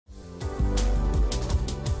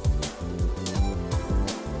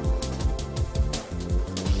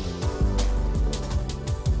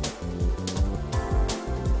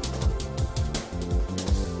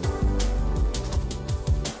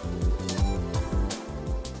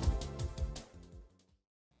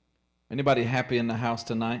Anybody happy in the house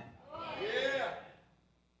tonight? Yeah.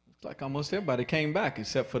 Looks like almost everybody came back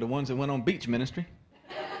except for the ones that went on beach ministry.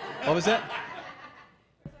 What was that?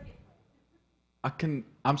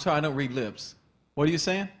 I'm sorry, I don't read lips. What are you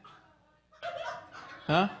saying?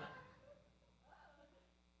 Huh?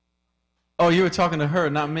 Oh, you were talking to her,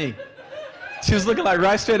 not me. She was looking like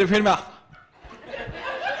right straight up here in the mouth.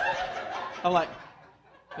 I'm like,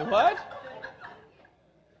 what?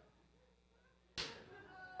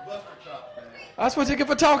 That's what you get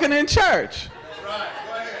for talking in church. That's right.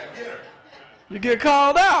 Go ahead. Get her. You get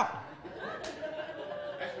called out.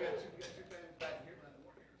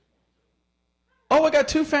 Oh, we got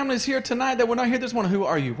two families here tonight that were not here this morning. Who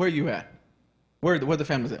are you? Where are you at? Where the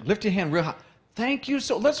families at? Lift your hand real high. Thank you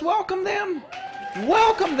so. Let's welcome them.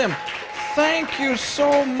 Welcome them. Thank you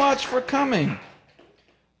so much for coming.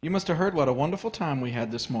 You must have heard what a wonderful time we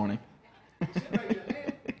had this morning.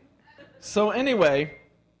 So anyway,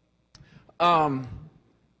 who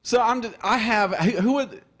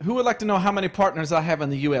would like to know how many partners I have in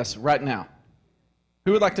the U.S. right now?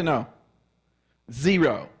 Who would like to know?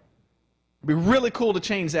 0. It'd be really cool to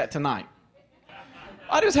change that tonight.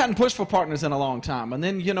 I just hadn't pushed for partners in a long time. And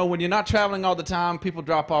then, you know, when you're not traveling all the time, people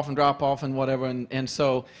drop off and whatever. And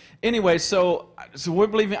so, anyway, so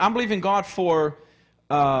I'm believing God for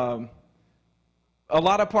a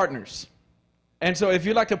lot of partners. And so if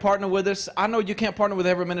you'd like to partner with us, I know you can't partner with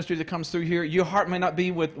every ministry that comes through here. Your heart may not be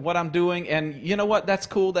with what I'm doing. And you know what? That's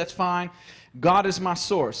cool. That's fine. God is my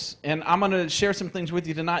source. And I'm going to share some things with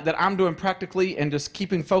you tonight that I'm doing practically and just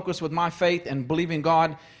keeping focus with my faith and believing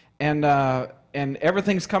God. And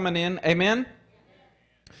everything's coming in. Amen?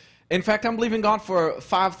 In fact, I'm believing God for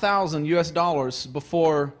 $5,000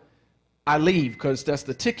 before I leave, because that's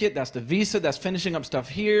the ticket, that's the visa, that's finishing up stuff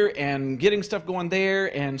here and getting stuff going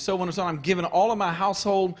there and so on and so on. I'm giving all of my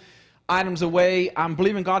household items away. I'm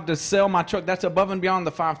believing God to sell my truck. That's above and beyond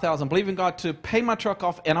the $5,000. I'm believing God to pay my truck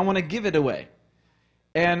off, and I want to give it away.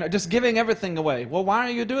 And just giving everything away. Well, why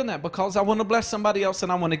are you doing that? Because I want to bless somebody else,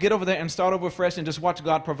 and I want to get over there and start over fresh and just watch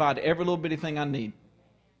God provide every little bitty thing I need.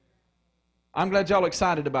 I'm glad y'all are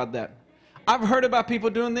excited about that. I've heard about people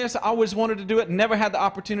doing this. I always wanted to do it, never had the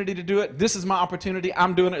opportunity to do it. This is my opportunity.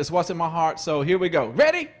 I'm doing it. It's what's in my heart. So here we go.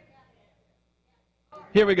 Ready?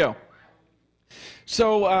 Here we go.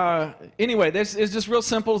 So anyway, this is just real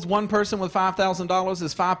simple. It's one person with $5,000.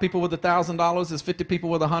 It's 5 people with $1,000. It's 50 people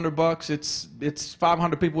with $100. It's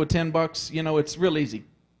 500 people with $10. You know, it's real easy.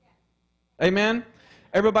 Amen?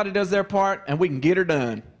 Everybody does their part, and we can get her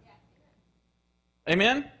done.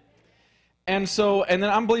 Amen? And then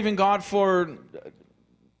I'm believing God for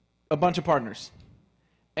a bunch of partners.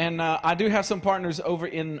 And I do have some partners over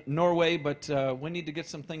in Norway, but we need to get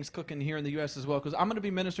some things cooking here in the U.S. as well, because I'm going to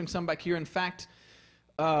be ministering some back here. In fact,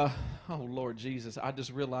 oh, Lord Jesus, I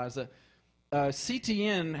just realized that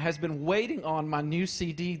CTN has been waiting on my new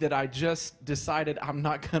CD that I just decided I'm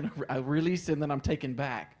not going to release and then I'm taking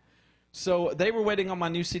back. So they were waiting on my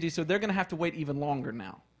new CD, so they're going to have to wait even longer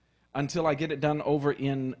now until I get it done over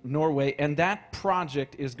in Norway. And that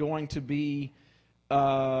project is going to be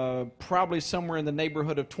probably somewhere in the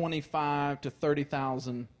neighborhood of $25,000 to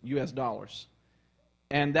 $30,000 US.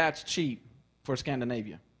 And that's cheap for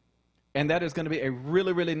Scandinavia. And that is going to be a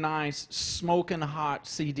really, really nice, smoking hot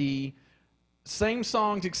CD. Same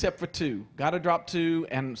songs except for 2. Got to drop 2,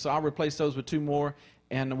 and so I'll replace those with 2 more,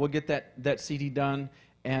 and we'll get that CD done.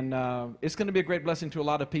 And it's going to be a great blessing to a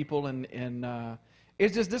lot of people. And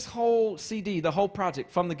it's just this whole CD, the whole project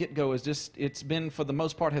from the get-go is just, it's been, for the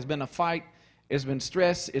most part, has been a fight. It's been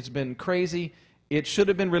stress. It's been crazy. It should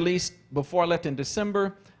have been released before I left in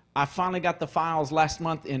December. I finally got the files last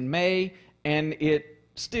month in May, and it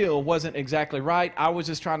still wasn't exactly right. I was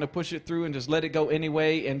just trying to push it through and just let it go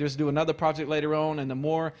anyway and just do another project later on. And the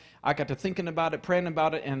more I got to thinking about it, praying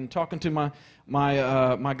about it, and talking to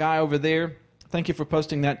my guy over there. Thank you for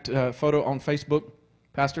posting that photo on Facebook,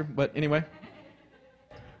 Pastor. But anyway.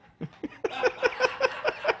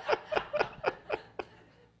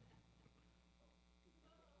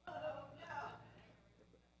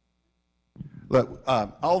 Look,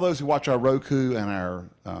 all those who watch our Roku and our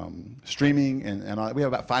streaming, and we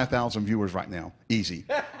have about 5,000 viewers right now, easy.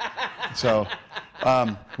 So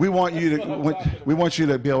we want you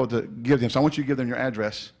to be able to give them. So I want you to give them your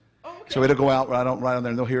address. Oh, okay. So it'll go out right on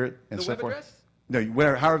there, and they'll hear it and the so web forth. Address?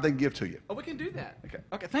 No, however they can give to you. Oh, we can do that. Okay.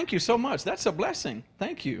 Okay. Thank you so much. That's a blessing.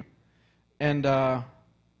 Thank you. And I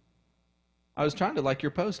was trying to like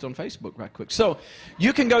your post on Facebook right quick. So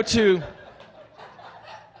you can go to.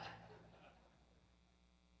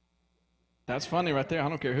 That's funny right there. I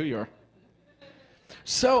don't care who you are.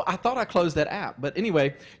 So I thought I closed that app. But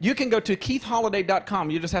anyway, you can go to keithholiday.com.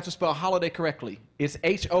 You just have to spell holiday correctly. It's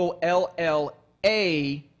HOLLADAY.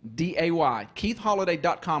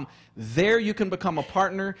 keithholiday.com. There you can become a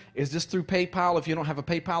partner. It's just through PayPal. If you don't have a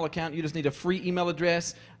PayPal account, you just need a free email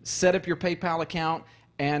address, set up your PayPal account,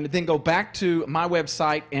 and then go back to my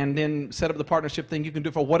website and then set up the partnership thing. You can do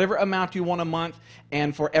it for whatever amount you want a month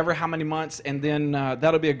and for ever how many months, and then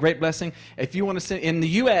that'll be a great blessing. If you want to send, in the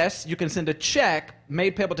U.S., you can send a check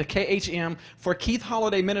made payable to KHM for Keith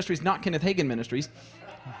Holiday Ministries, not Kenneth Hagin Ministries.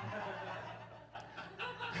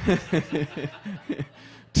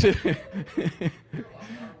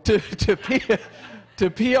 to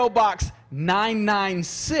P.O. Box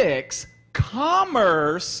 996,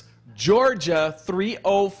 Commerce, Georgia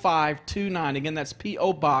 30529. Again, that's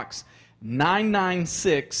P.O. Box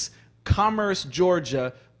 996, Commerce,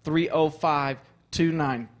 Georgia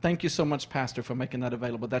 30529. Thank you so much, Pastor, for making that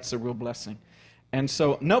available. That's a real blessing. And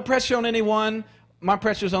so, no pressure on anyone. My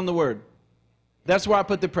pressure's on the Word. That's where I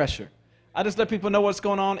put the pressure. I just let people know what's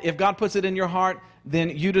going on. If God puts it in your heart,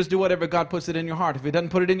 then you just do whatever God puts it in your heart. If He doesn't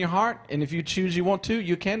put it in your heart, and if you choose you want to,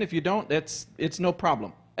 you can. If you don't, it's no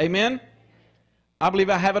problem. Amen? I believe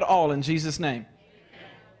I have it all in Jesus' name.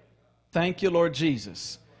 Thank you, Lord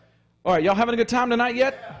Jesus. All right, y'all having a good time tonight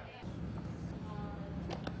yet?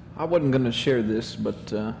 I wasn't going to share this, but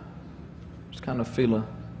just kind of feel a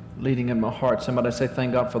leading in my heart. Somebody say,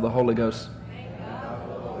 thank God for the Holy Ghost.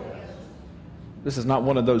 This is not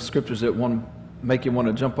one of those scriptures that make you want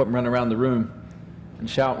to jump up and run around the room and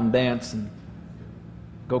shout and dance and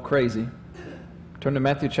go crazy. Turn to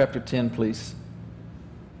Matthew chapter 10, please.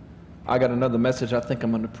 I got another message I think I'm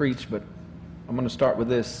going to preach, but I'm going to start with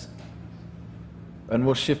this. And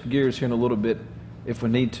we'll shift gears here in a little bit if we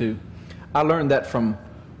need to. I learned that from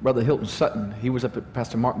Brother Hilton Sutton. He was up at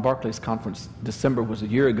Pastor Mark Barclay's conference. December was a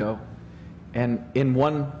year ago. And in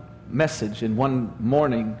one message, in one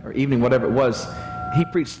morning or evening, whatever it was, he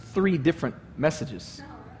preached 3 different messages.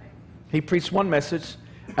 He preached one message,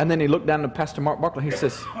 and then he looked down to Pastor Mark Barclay. He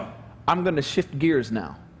says, I'm going to shift gears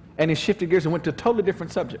now. And he shifted gears and went to a totally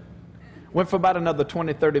different subject. Went for about another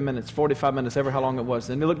 20, 30 minutes, 45 minutes, ever how long it was.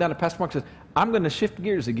 And he looked down at Pastor Mark and says, I'm going to shift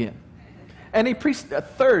gears again. And he preached a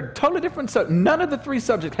third, totally different subject. None of the 3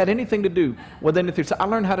 subjects had anything to do with anything. So I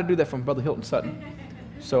learned how to do that from Brother Hilton Sutton.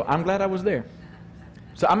 So I'm glad I was there.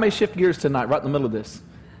 So I may shift gears tonight, right in the middle of this,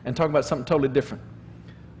 and talk about something totally different.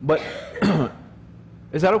 But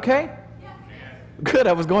is that okay? Yes. Good,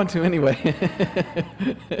 I was going to anyway.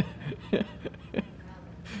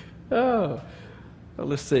 Oh, well,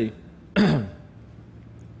 let's see.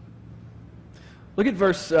 Look at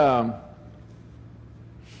verse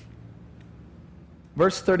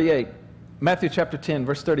 38. Matthew chapter 10,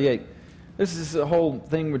 verse 38. This is the whole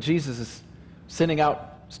thing where Jesus is sending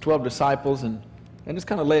out his 12 disciples and just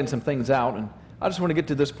kind of laying some things out. And I just want to get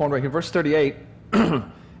to this point right here. Verse 38 and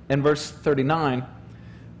verse 39.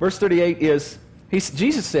 Verse 38 is,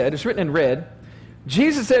 Jesus said, it's written in red,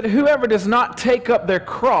 Jesus said, whoever does not take up their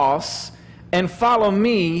cross and follow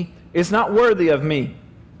me is not worthy of me.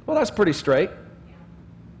 Well, that's pretty straight.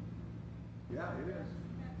 Yeah, it is.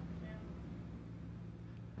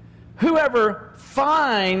 Whoever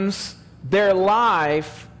finds their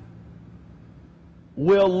life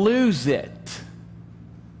will lose it.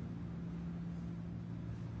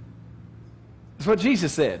 That's what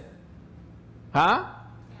Jesus said. Huh?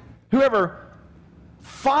 Whoever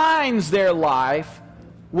finds their life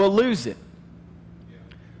will lose it.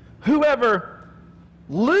 Whoever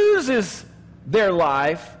loses their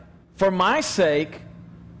life for my sake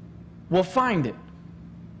will find it.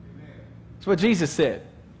 That's what Jesus said.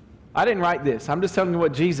 I didn't write this. I'm just telling you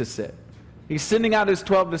what Jesus said. He's sending out his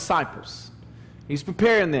 12 disciples. He's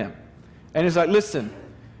preparing them. And he's like, listen,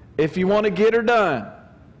 if you want to get her done,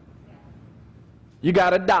 you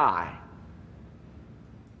got to die.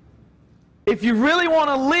 If you really want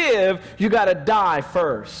to live, you got to die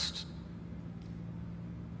first.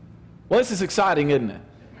 Well, this is exciting, isn't it?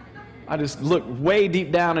 I just look way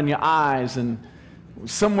deep down in your eyes, and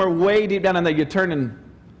somewhere way deep down in there, you're turning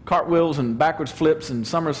cartwheels and backwards flips and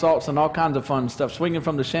somersaults and all kinds of fun stuff, swinging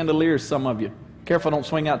from the chandeliers, some of you. Careful, don't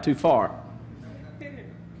swing out too far.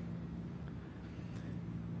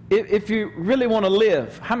 If you really want to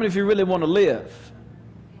live, how many of you really want to live?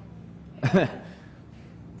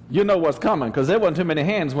 You know what's coming, because there wasn't too many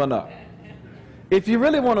hands went up. If you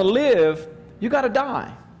really want to live, you got to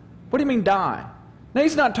die. What do you mean die? Now,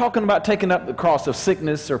 he's not talking about taking up the cross of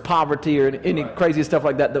sickness or poverty or any crazy stuff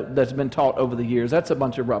like that that's been taught over the years. That's a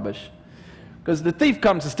bunch of rubbish. Because the thief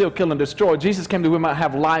comes to steal, kill, and destroy. Jesus came that we might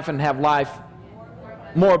have life and have life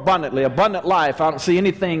more abundantly. Abundant life. I don't see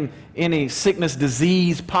anything any sickness,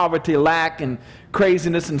 disease, poverty, lack, and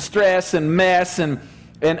craziness, and stress, and mess, and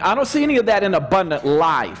I don't see any of that in abundant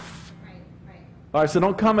life. All right, so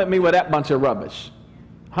don't come at me with that bunch of rubbish.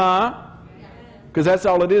 Huh? Because that's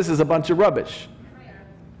all it is a bunch of rubbish.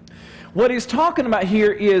 What he's talking about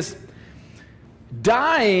here is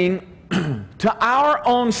dying to our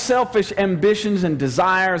own selfish ambitions and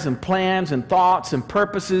desires and plans and thoughts and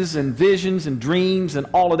purposes and visions and dreams and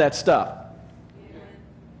all of that stuff.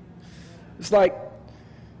 It's like,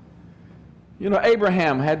 you know,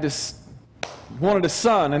 Abraham wanted a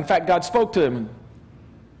son. In fact, God spoke to him,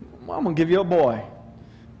 well, I'm going to give you a boy.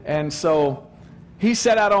 And so he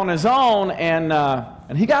set out on his own,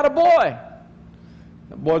 and he got a boy.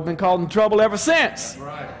 The boy's been causing trouble ever since. That's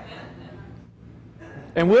right.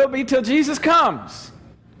 And will be till Jesus comes.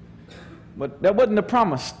 But that wasn't the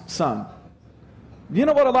promised son. You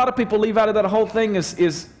know what a lot of people leave out of that whole thing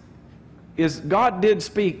is God did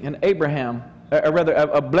speak in Abraham, or rather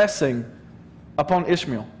a blessing upon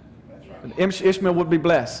Ishmael. Right. Ishmael would be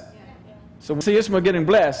blessed. So we see Ishmael getting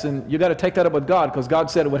blessed, and you got to take that up with God, because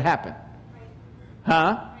God said it would happen.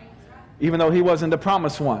 Huh? Even though he wasn't the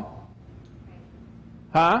promised one.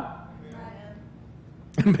 Huh?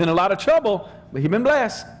 Been a lot of trouble, but he's been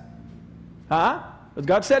blessed. Huh? But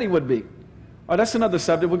God said he would be. Oh, that's another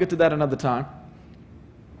subject. We'll get to that another time.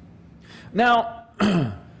 Now,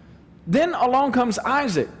 then along comes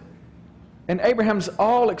Isaac. And Abraham's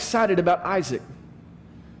all excited about Isaac.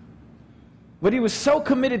 But he was so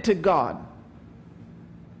committed to God.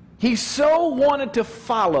 He so wanted to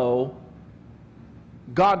follow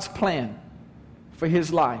God's plan for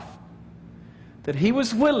his life that he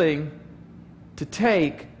was willing to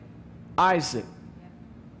take Isaac,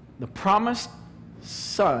 the promised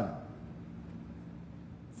son,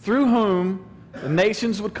 through whom the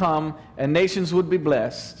nations would come and nations would be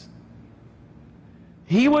blessed.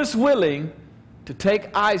 He was willing to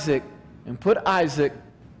take Isaac and put Isaac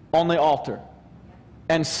on the altar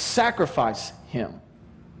and sacrifice him.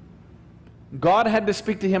 God had to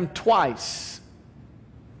speak to him twice.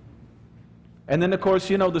 And then, of course,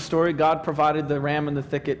 you know the story. God provided the ram in the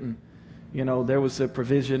thicket, and, you know, there was a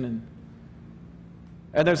provision.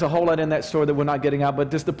 And there's a whole lot in that story that we're not getting out.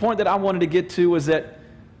 But just the point that I wanted to get to was that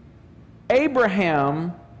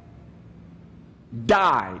Abraham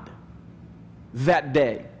died that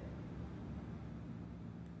day.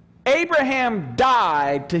 Abraham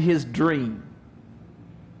died to his dream.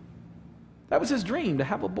 That was his dream, to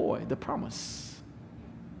have a boy, the promise.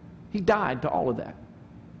 He died to all of that.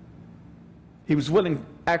 He was willing,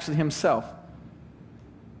 actually himself,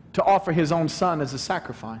 to offer his own son as a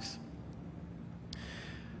sacrifice.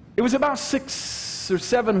 It was about 6 or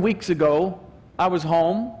 7 weeks ago. I was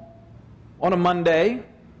home on a Monday.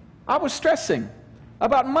 I was stressing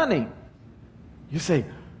about money. You say,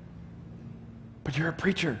 but you're a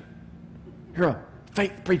preacher. You're a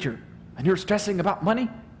faith preacher, and you're stressing about money?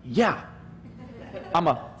 Yeah. I'm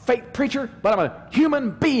a faith preacher, but I'm a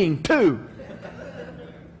human being too.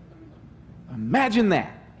 Imagine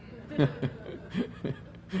that.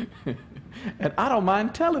 And I don't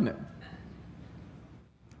mind telling it.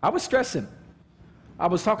 I was stressing. I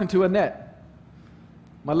was talking to Annette,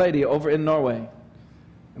 my lady over in Norway.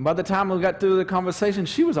 And by the time we got through the conversation,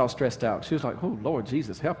 she was all stressed out. She was like, oh, Lord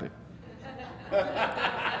Jesus, help him.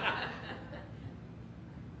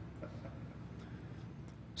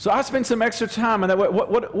 So I spent some extra time. And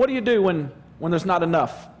what do you do when there's not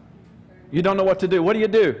enough? You don't know what to do. What do you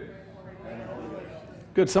do?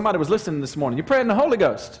 Good. Somebody was listening this morning. You pray in the Holy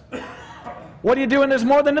Ghost. What do you do when there's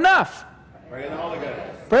more than enough? Pray in the Holy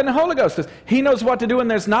Ghost. Pray in the Holy Ghost. Because he knows what to do when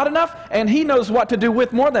there's not enough, and he knows what to do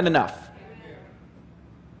with more than enough.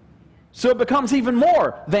 So it becomes even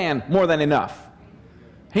more than enough.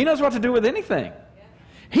 He knows what to do with anything.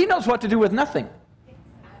 He knows what to do with nothing.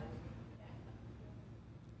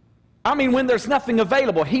 I mean, when there's nothing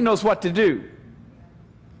available, he knows what to do.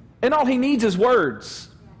 And all he needs is words.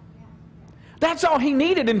 That's all he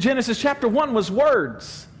needed in Genesis chapter 1 was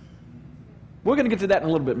words. We're going to get to that in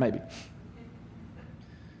a little bit, maybe.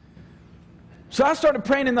 So I started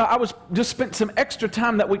praying I was just spent some extra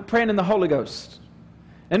time that week praying in the Holy Ghost.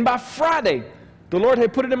 And by Friday, the Lord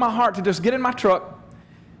had put it in my heart to just get in my truck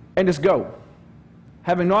and just go.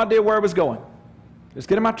 Having no idea where I was going. Just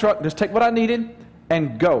get in my truck, just take what I needed,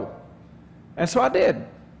 and go. And so I did.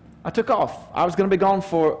 I took off. I was going to be gone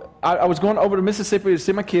I was going over to Mississippi to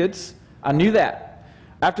see my kids. I knew that.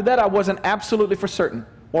 After that, I wasn't absolutely for certain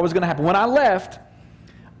what was going to happen. When I left,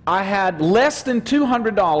 I had less than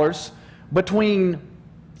 $200 between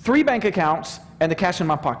 3 bank accounts and the cash in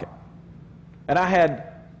my pocket. And I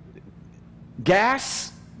had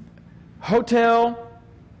gas, hotel,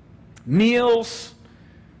 meals,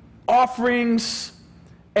 offerings,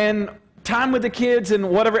 and time with the kids and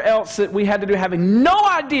whatever else that we had to do, having no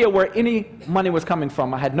idea where any money was coming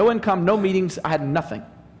from. I had no income, no meetings, I had nothing.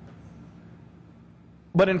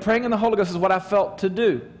 But in praying in the Holy Ghost is what I felt to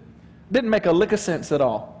do. Didn't make a lick of sense at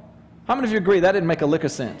all. How many of you agree that didn't make a lick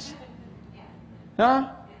of sense? Huh?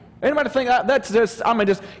 Anybody think that's just, I mean,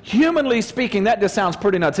 just humanly speaking, that just sounds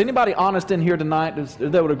pretty nuts. Anybody honest in here tonight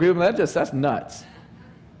that would agree with me? That's nuts.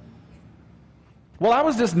 Well, I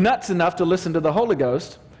was just nuts enough to listen to the Holy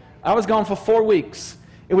Ghost. I was gone for 4 weeks.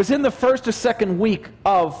 It was in the first or second week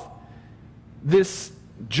of this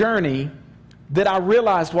journey that I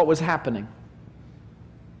realized what was happening.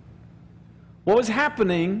 What was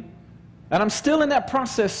happening, and I'm still in that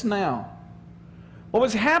process now. What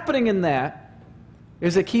was happening in that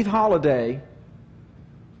is that Keith Holliday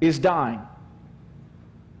is dying.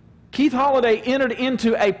 Keith Holliday entered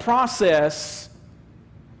into a process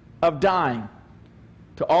of dying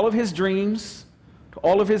to all of his dreams, to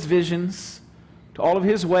all of his visions, to all of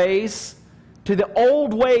his ways, to the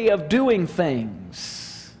old way of doing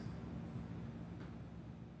things.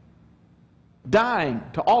 Dying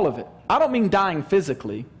to all of it. I don't mean dying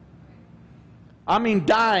physically. I mean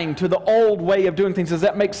dying to the old way of doing things. Does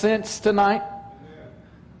that make sense tonight?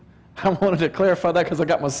 I wanted to clarify that because I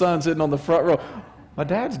got my son sitting on the front row. My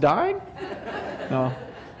dad's dying? No,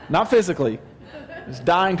 not physically. It's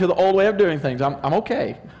dying to the old way of doing things. I'm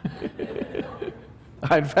okay.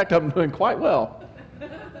 In fact, I'm doing quite well.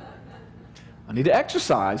 I need to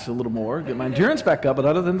exercise a little more, get my endurance back up, but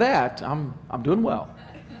other than that, I'm doing well.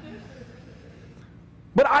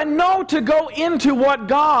 But I know to go into what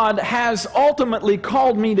God has ultimately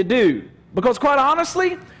called me to do. Because quite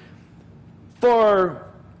honestly, for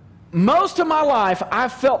most of my life, I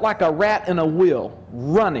felt like a rat in a wheel,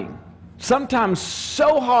 running. Sometimes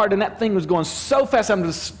so hard, and that thing was going so fast, I'm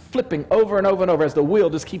just flipping over and over and over as the wheel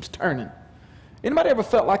just keeps turning. Anybody ever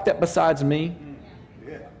felt like that besides me?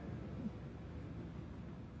 Yeah.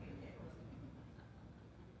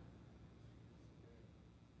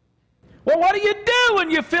 Well, what do you do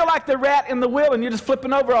when you feel like the rat in the wheel and you're just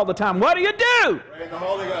flipping over all the time? What do you do? Pray in the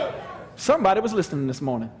Holy Ghost. Somebody was listening this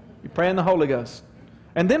morning. You pray in the Holy Ghost.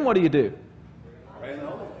 And then what do you do? Pray in the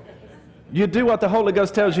Holy Ghost. You do what the Holy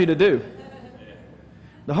Ghost tells you to do.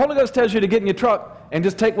 The Holy Ghost tells you to get in your truck and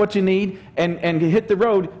just take what you need and you hit the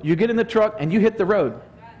road. You get in the truck and you hit the road.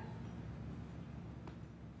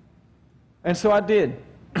 And so I did.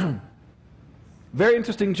 Very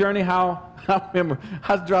interesting journey. How I remember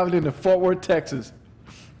I was driving into Fort Worth, Texas.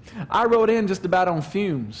 I rode in just about on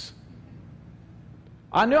fumes.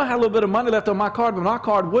 I knew I had a little bit of money left on my card, but my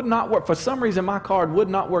card would not work. For some reason, my card would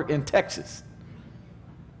not work in Texas.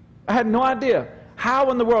 I had no idea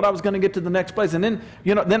how in the world I was going to get to the next place. And then,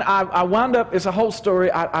 then I wound up, it's a whole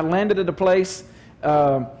story. I landed at a place.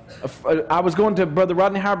 I was going to Brother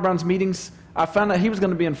Rodney Howard Brown's meetings. I found out he was going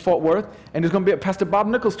to be in Fort Worth, and he was going to be at Pastor Bob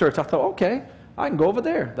Nichols' church. I thought, okay, I can go over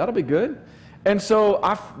there. That'll be good. And so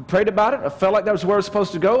I prayed about it. I felt like that was where I was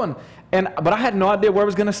supposed to go, but I had no idea where I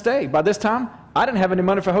was going to stay. By this time, I didn't have any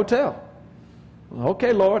money for a hotel.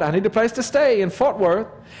 Okay, Lord, I need a place to stay in Fort Worth.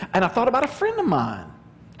 And I thought about a friend of mine.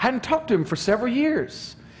 I hadn't talked to him for several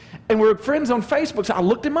years. And we were friends on Facebook, so I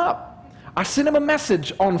looked him up. I sent him a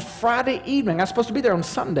message on Friday evening. I was supposed to be there on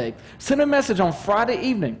Sunday. Sent him a message on Friday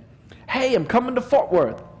evening. Hey, I'm coming to Fort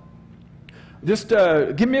Worth. Just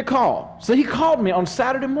give me a call. So he called me on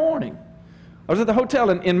Saturday morning. I was at the hotel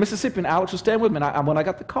in Mississippi, and Alex was staying with me when I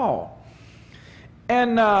got the call.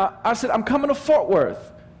 And I said, I'm coming to Fort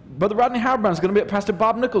Worth. Brother Rodney Howard Brown is going to be at Pastor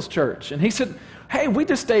Bob Nichols' church. And he said, hey, we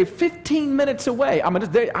just stayed 15 minutes away.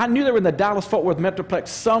 I knew they were in the Dallas-Fort Worth Metroplex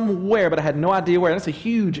somewhere, but I had no idea where. That's a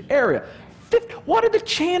huge area. What are the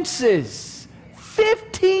chances?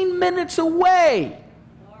 15 minutes away.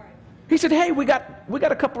 He said, hey, we got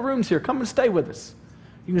a couple rooms here. Come and stay with us.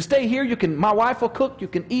 You can stay here. My wife will cook. You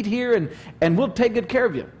can eat here, and we'll take good care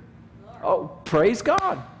of you. Oh, praise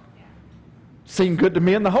God. Seemed good to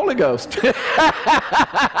me in the Holy Ghost.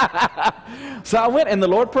 So I went, and the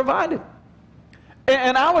Lord provided.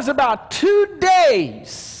 And I was about 2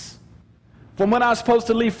 days from when I was supposed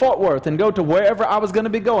to leave Fort Worth and go to wherever I was going to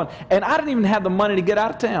be going. And I didn't even have the money to get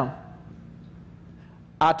out of town.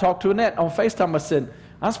 I talked to Annette on FaceTime. I said,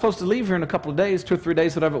 I'm supposed to leave here in a couple of days, 2 or 3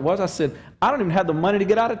 days, whatever it was. I said, I don't even have the money to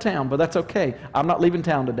get out of town, but that's okay. I'm not leaving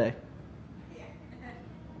town today.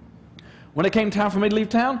 When it came time for me to leave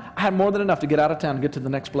town, I had more than enough to get out of town and get to the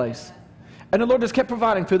next place. And the Lord just kept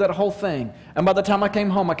providing through that whole thing. And by the time I came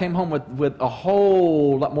home with a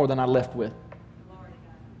whole lot more than I left with.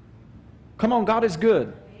 Come on, God is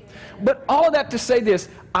good. But all of that to say this,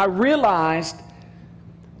 I realized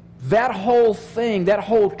that whole thing, that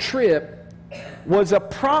whole trip was a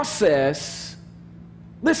process.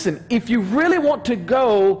 Listen, if you really want to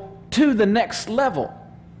go to the next level,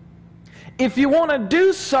 if you want to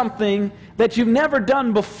do something that you've never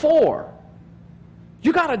done before,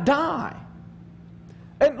 you got to die.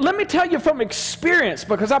 And let me tell you from experience,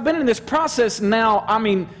 because I've been in this process now, I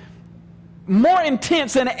mean, more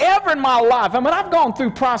intense than ever in my life. I mean, I've gone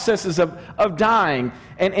through processes of dying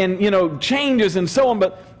and you know, changes and so on,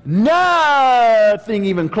 but nothing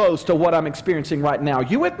even close to what I'm experiencing right now.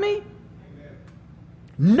 You with me? Amen.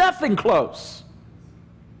 Nothing close.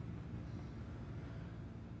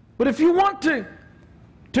 But if you want to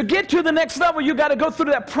get to the next level, you got to go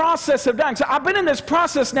through that process of dying. So I've been in this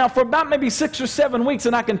process now for about maybe 6 or 7 weeks,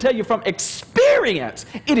 and I can tell you from experience,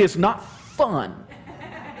 it is not fun.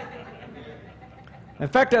 In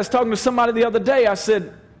fact, I was talking to somebody the other day. I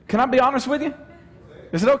said, can I be honest with you?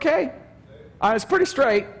 Is it okay? It's pretty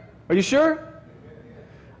straight. Are you sure?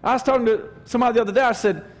 I was talking to somebody the other day. I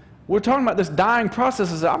said, we're talking about this dying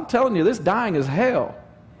process. I said, I'm telling you, this dying is hell.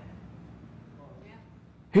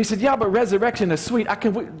 He said, yeah, but resurrection is sweet.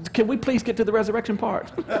 Can we please get to the resurrection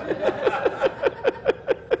part?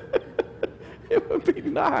 It would be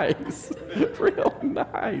nice, real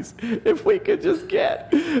nice, if we could just get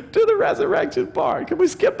to the resurrection part. Can we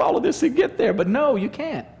skip all of this and get there? But no, you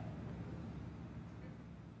can't.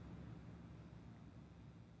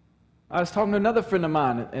 I was talking to another friend of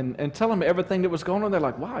mine and telling him everything that was going on. They're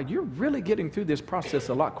like, wow, you're really getting through this process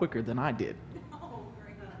a lot quicker than I did.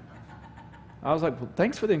 I was like, well,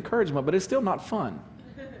 thanks for the encouragement, but it's still not fun.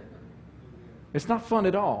 It's not fun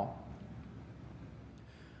at all.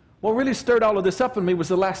 What really stirred all of this up in me was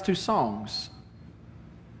the last 2 songs.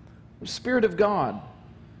 The Spirit of God.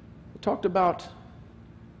 We talked about,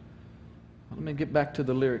 let me get back to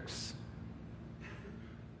the lyrics.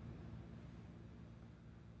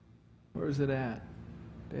 Where is it at?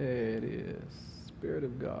 There it is. Spirit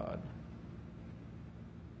of God.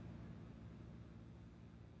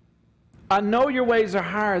 I know your ways are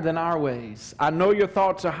higher than our ways. I know your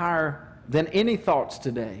thoughts are higher than any thoughts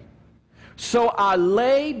today. So I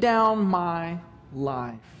lay down my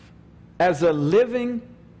life as a living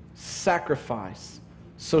sacrifice.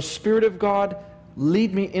 So Spirit of God,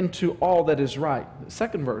 lead me into all that is right. The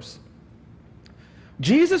second verse.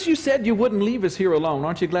 Jesus, you said you wouldn't leave us here alone.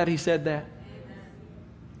 Aren't you glad he said that?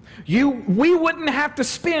 We wouldn't have to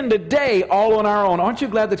spend a day all on our own. Aren't you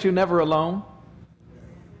glad that you're never alone?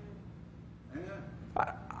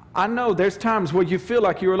 I know there's times where you feel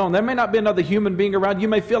like you're alone. There may not be another human being around. You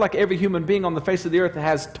may feel like every human being on the face of the earth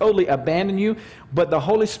has totally abandoned you, but the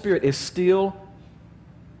Holy Spirit is still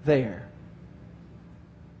there.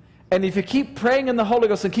 And if you keep praying in the Holy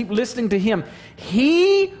Ghost and keep listening to Him,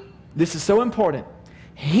 this is so important,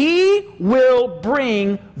 He will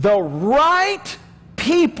bring the right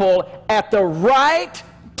people at the right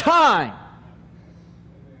time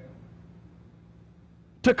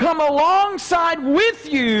to come alongside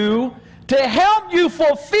with you to help you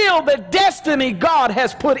fulfill the destiny God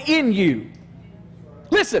has put in you.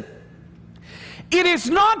 Listen, it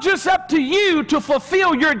is not just up to you to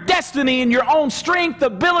fulfill your destiny in your own strength,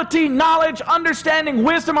 ability, knowledge, understanding,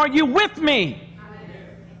 wisdom. Are you with me?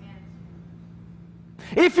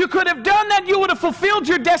 If you could have done that, you would have fulfilled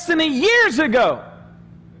your destiny years ago.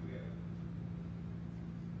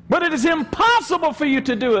 But it is impossible for you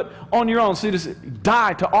to do it on your own. So you just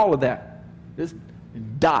die to all of that. Just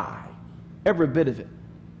die. Every bit of it.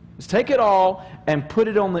 Just take it all and put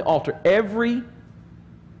it on the altar. Every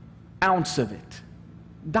ounce of it.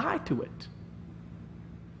 Die to it.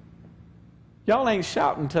 Y'all ain't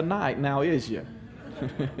shouting tonight now, is you?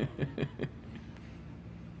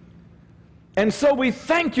 And so we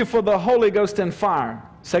thank you for the Holy Ghost and fire.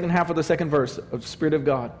 Second half of the second verse of Spirit of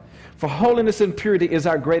God. For holiness and purity is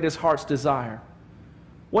our greatest heart's desire.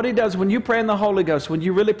 What He does when you pray in the Holy Ghost, when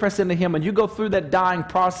you really press into Him and you go through that dying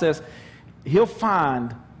process, He'll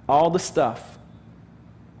find all the stuff.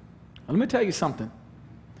 Let me tell you something.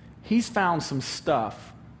 He's found some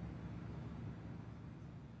stuff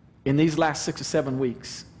in these last 6 or 7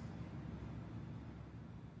 weeks.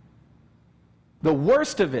 The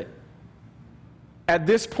worst of it at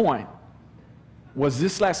this point was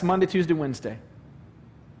this last Monday, Tuesday, Wednesday.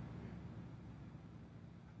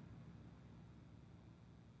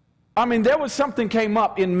 I mean, there was something came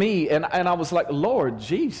up in me, and I was like, Lord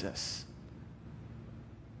Jesus,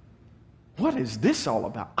 what is this all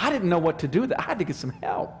about? I didn't know what to do with it. I had to get some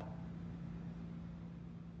help.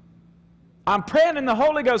 I'm praying in the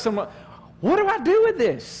Holy Ghost. I'm like, what do I do with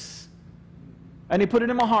this? And He put it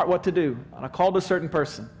in my heart what to do. And I called a certain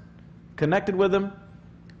person, connected with them.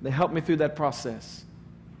 They helped me through that process.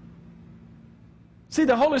 See,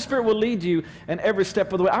 the Holy Spirit will lead you in every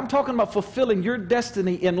step of the way. I'm talking about fulfilling your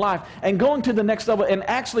destiny in life and going to the next level and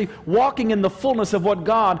actually walking in the fullness of what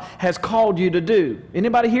God has called you to do.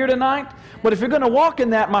 Anybody here tonight? But if you're going to walk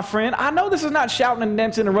in that, my friend, I know this is not shouting and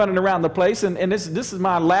dancing and running around the place, and this is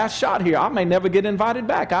my last shot here. I may never get invited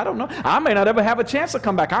back. I don't know. I may not ever have a chance to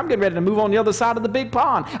come back. I'm getting ready to move on the other side of the big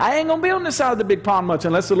pond. I ain't going to be on this side of the big pond much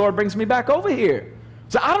unless the Lord brings me back over here.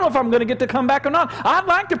 So I don't know if I'm going to get to come back or not. I'd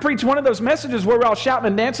like to preach one of those messages where we're all shouting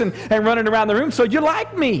and dancing and running around the room so you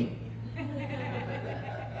like me.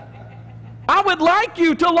 I would like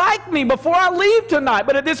you to like me before I leave tonight.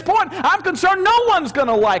 But at this point, I'm concerned no one's going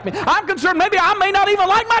to like me. I'm concerned maybe I may not even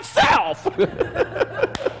like myself.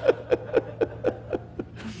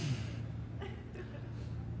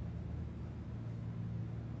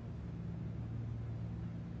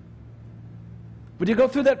 But you go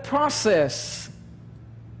through that process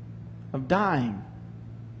of dying.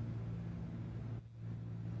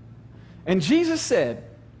 And Jesus said,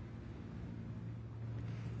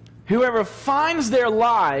 whoever finds their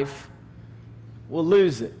life will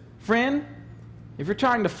lose it. Friend, if you're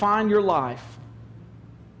trying to find your life,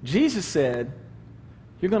 Jesus said,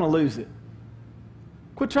 you're going to lose it.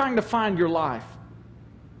 Quit trying to find your life.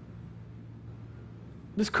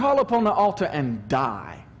 Just crawl up on the altar and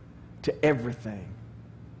die to everything.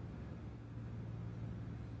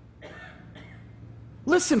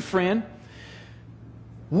 Listen, friend,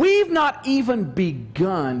 we've not even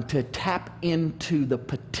begun to tap into the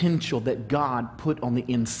potential that God put on the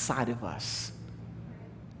inside of us.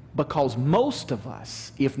 Because most of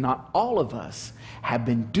us, if not all of us, have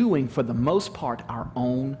been doing, for the most part, our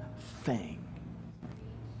own thing.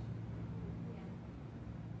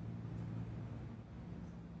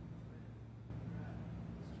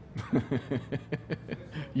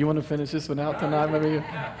 You want to finish this one out tonight, maybe?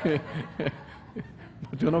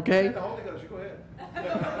 Doing okay? The Holy Ghost, you go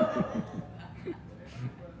ahead.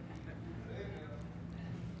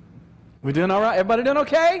 We doing all right? Everybody doing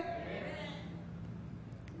okay?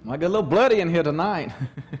 Might get a little bloody in here tonight.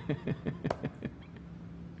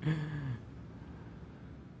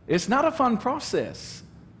 It's not a fun process.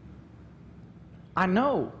 I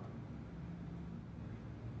know.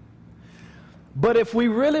 But if we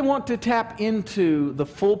really want to tap into the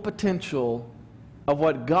full potential of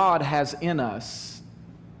what God has in us,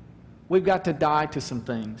 we've got to die to some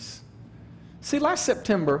things. See, last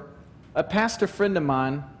September, a pastor friend of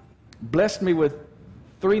mine blessed me with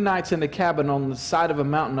 3 nights in a cabin on the side of a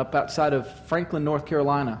mountain up outside of Franklin, North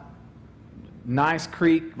Carolina. Nice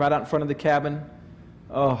creek right out in front of the cabin.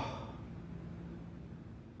 Oh,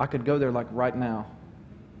 I could go there like right now.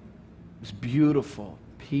 It was beautiful,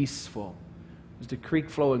 peaceful. There's the creek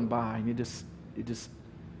flowing by, and you just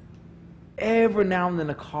every now and then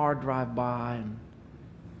a car drive by,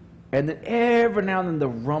 and then every now and then the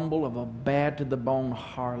rumble of a bad to the bone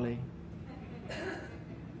Harley.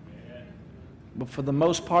 But for the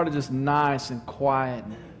most part, it's just nice and quiet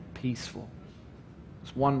and peaceful.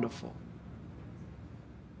 It's wonderful.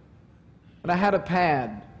 And I had a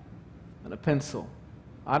pad and a pencil.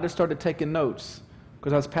 I just started taking notes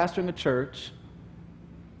because I was pastoring a church.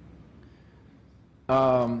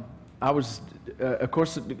 Of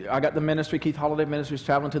course, I got the ministry, Keith Holiday Ministries,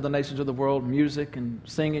 traveling to the nations of the world, music and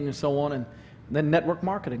singing and so on, and then network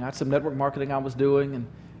marketing. I had some network marketing I was doing,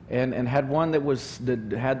 and had one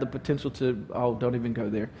that had the potential to, oh, don't even go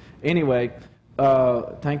there. Anyway,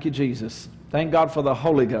 thank you, Jesus. Thank God for the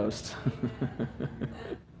Holy Ghost.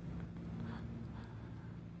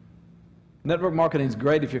 Network marketing is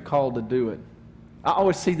great if you're called to do it. I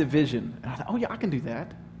always see the vision, and I thought, oh yeah, I can do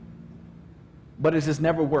that. But it has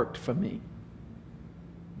never worked for me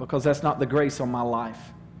because that's not the grace on my life.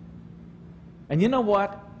 And you know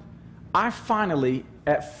what? I finally,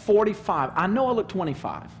 at 45, I know I look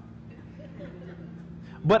 25,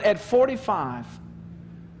 but at 45,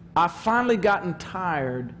 I finally gotten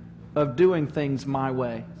tired of doing things my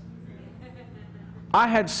way. I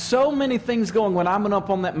had so many things going when I went up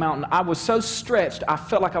on that mountain. I was so stretched, I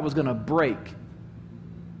felt like I was going to break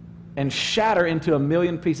and shatter into a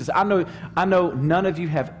million pieces. I know none of you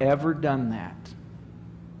have ever done that.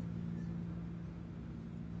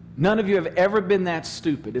 None of you have ever been that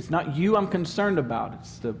stupid. It's not you I'm concerned about.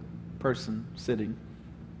 It's the person sitting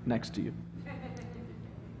next to you.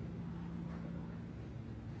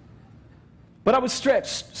 But I was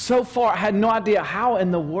stretched so far, I had no idea how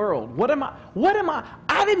in the world. What am I?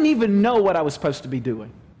 I didn't even know what I was supposed to be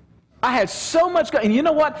doing. I had so much, and you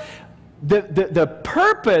know what? The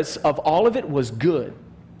purpose of all of it was good.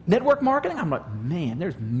 Network marketing, I'm like, man,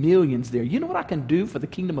 there's millions there. You know what I can do for the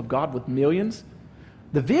kingdom of God with millions?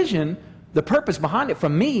 The vision, the purpose behind it for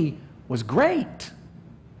me was great.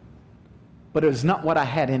 but it was not what I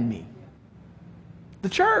had in me. The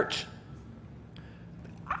church.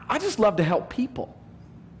 I just love to help people.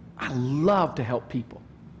 I love to help people.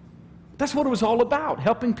 That's what it was all about,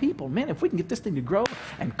 helping people. Man, if we can get this thing to grow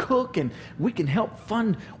and cook, and we can help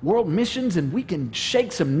fund world missions, and we can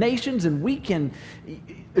shake some nations, and we can,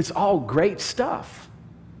 it's all great stuff.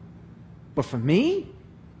 But for me,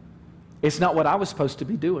 it's not what I was supposed to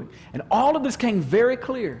be doing. And all of this came very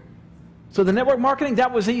clear. So the network marketing,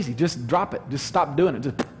 that was easy. Just drop it. Just stop doing it.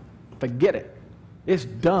 Just forget it. It's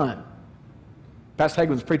done. Pastor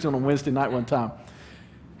Hagen was preaching on Wednesday night one time.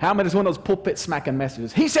 How many is one of those pulpit smacking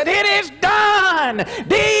messages? He said, it is done!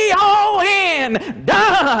 D-O-N!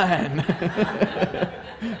 Done!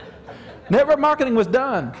 Network marketing was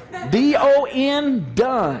done. D-O-N,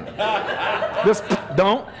 done. Just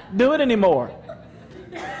don't do it anymore.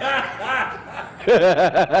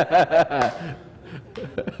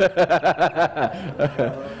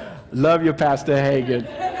 Love you, Pastor Hagen.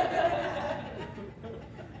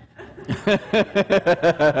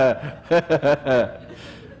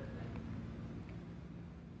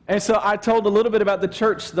 And so I told a little bit about the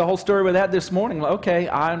church, the whole story with that this morning. Okay,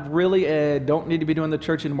 I really don't need to be doing the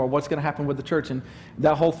church anymore. What's going to happen with the church? And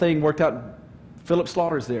that whole thing worked out. Philip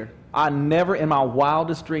Slaughter's there. I never in my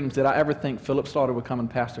wildest dreams did I ever think Philip Slaughter would come and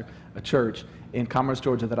pastor a church in Commerce,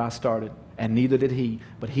 Georgia that I started, and neither did he.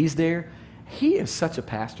 But he's there. He is such a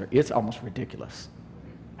pastor. It's almost ridiculous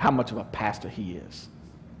how much of a pastor he is.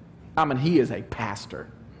 I mean, he is a pastor.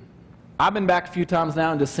 I've been back a few times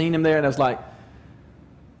now and just seen him there, and I was like,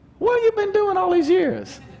 what have you been doing all these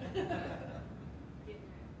years?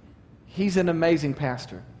 He's an amazing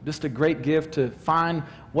pastor. Just a great gift to find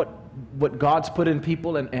what God's put in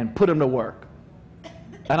people and put them to work.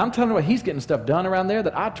 And I'm telling you what, he's getting stuff done around there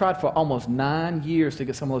that I tried for almost 9 years to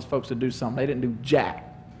get some of those folks to do something. They didn't do jack.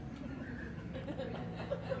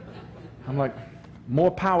 I'm like,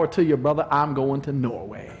 more power to you, brother. I'm going to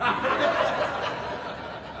Norway.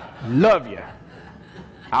 Love you.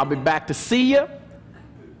 I'll be back to see you.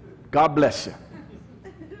 God bless you.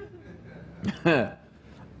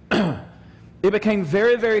 It became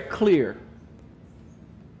very, very clear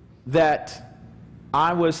that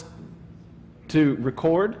I was to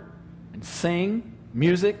record and sing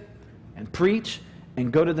music and preach and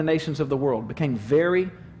go to the nations of the world. It became very,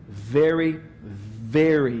 very,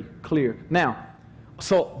 very clear. Now,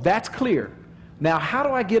 so that's clear. Now, how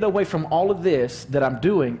do I get away from all of this that I'm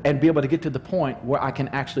doing and be able to get to the point where I can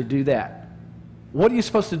actually do that? What are you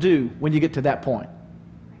supposed to do when you get to that point?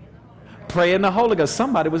 Pray in the Holy Ghost.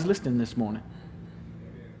 Somebody was listening this morning.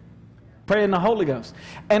 Pray in the Holy Ghost.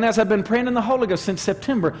 And as I've been praying in the Holy Ghost since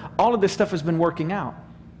September, all of this stuff has been working out.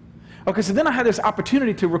 Okay, so then I had this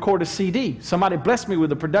opportunity to record a CD. Somebody blessed me with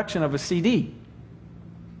the production of a CD.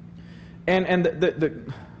 And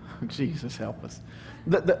Jesus help us.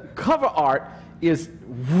 The cover art is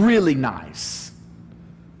really nice.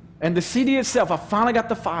 And the CD itself, I finally got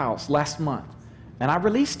the files last month. And I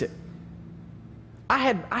released it. I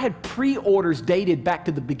had pre-orders dated back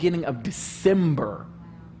to the beginning of December.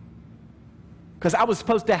 Because I was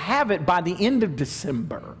supposed to have it by the end of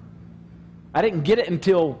December. I didn't get it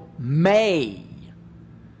until May.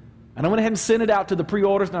 And I went ahead and sent it out to the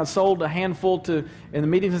pre-orders, and I sold a handful in the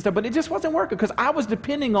meetings and stuff, but it just wasn't working because I was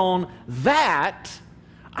depending on that.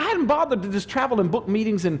 I hadn't bothered to just travel and book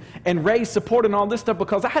meetings and raise support and all this stuff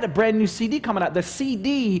because I had a brand new CD coming out. The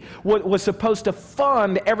CD was supposed to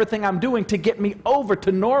fund everything I'm doing to get me over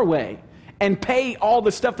to Norway and pay all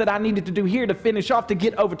the stuff that I needed to do here to finish off to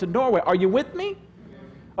get over to Norway. Are you with me?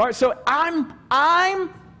 All right, so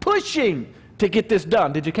I'm pushing to get this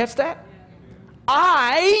done. Did you catch that?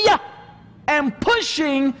 I am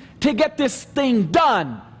pushing to get this thing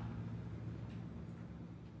done.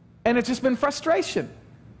 And it's just been frustration.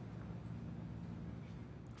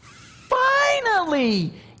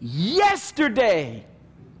 Finally, yesterday,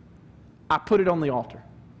 I put it on the altar.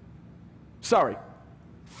 Sorry,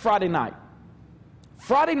 Friday night.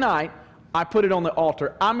 Friday night, I put it on the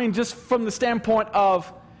altar. I mean, just from the standpoint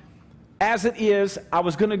of, as it is,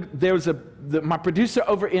 my producer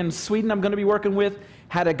over in Sweden I'm going to be working with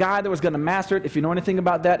had a guy that was going to master it. If you know anything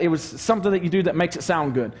about that, it was something that you do that makes it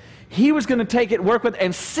sound good. He was going to take it, work with it,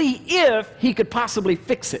 and see if he could possibly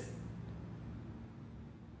fix it.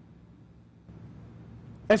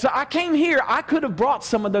 And so I came here. I could have brought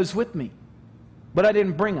some of those with me, but I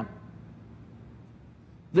didn't bring them.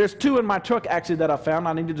 There's 2 in my truck, actually, that I found.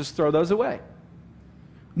 I need to just throw those away.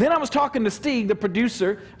 Then I was talking to Steve, the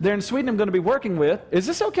producer there in Sweden I'm going to be working with. Is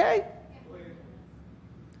this okay?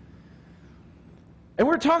 And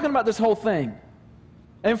we're talking about this whole thing.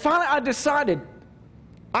 And finally I decided,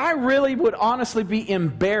 I really would honestly be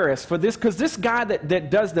embarrassed for this, because this guy that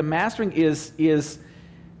does the mastering is,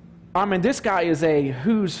 I mean, this guy is a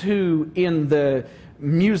who's who in the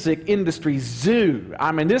music industry zoo.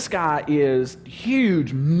 I mean, this guy is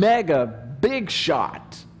huge, mega, big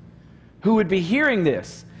shot who would be hearing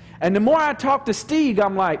this. And the more I talk to Steve,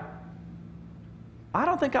 I'm like, I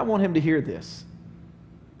don't think I want him to hear this,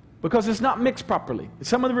 because it's not mixed properly.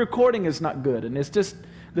 Some of the recording is not good, and it's just,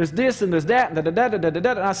 there's this and there's that, and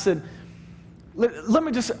da-da-da-da-da-da-da. And I said, let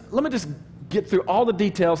me just get through all the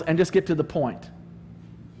details and just get to the point.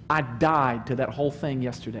 I died to that whole thing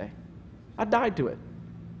yesterday. I died to it.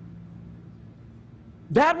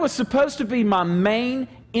 That was supposed to be my main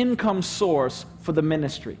income source for the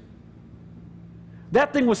ministry.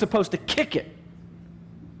 That thing was supposed to kick it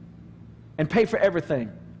and pay for everything.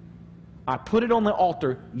 I put it on the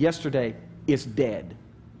altar yesterday. It's dead.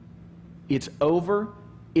 It's over.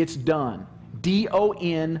 It's done.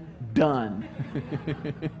 D-O-N, done.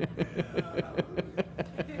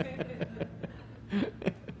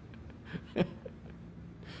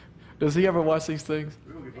 Does he ever watch these things?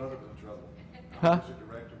 We will get brothers in trouble. Huh? As a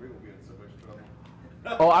director, we will be in so much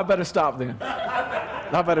trouble. Oh, I better stop then.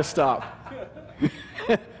 I better stop.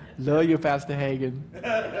 Love you, Pastor Hagen.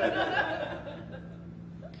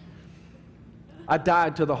 I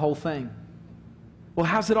died to the whole thing. Well,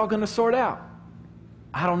 how's it all going to sort out?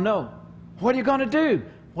 I don't know. What are you going to do?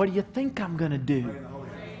 What do you think I'm going to do?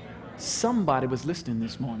 Somebody was listening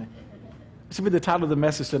this morning. This will be the title of the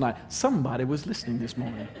message tonight. Somebody was listening this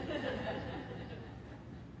morning.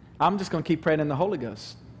 I'm just going to keep praying in the Holy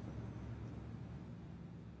Ghost.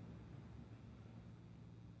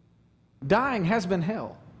 Dying has been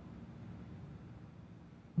hell,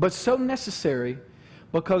 but so necessary,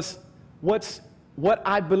 because what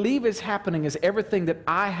I believe is happening is everything that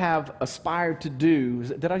I have aspired to do.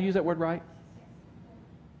 Did I use that word right?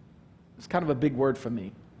 It's kind of a big word for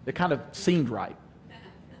me. It kind of seemed right.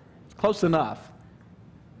 Close enough.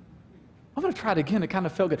 I'm going to try it again. It kind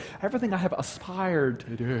of felt good. Everything I have aspired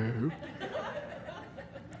to do.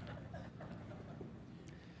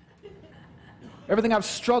 Everything I've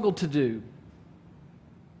struggled to do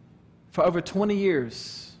for over 20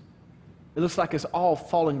 years. It looks like it's all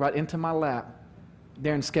falling right into my lap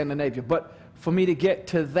there in Scandinavia. But for me to get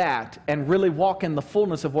to that and really walk in the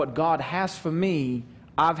fullness of what God has for me,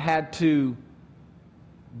 I've had to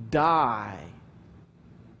die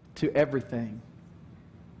to everything.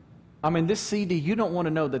 I mean, this CD, you don't want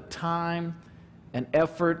to know the time and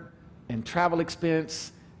effort and travel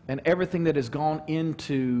expense and everything that has gone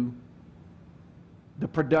into the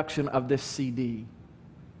production of this CD.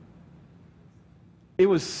 It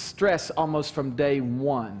was stress almost from day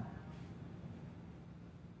one.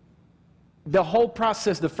 The whole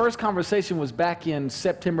process, the first conversation was back in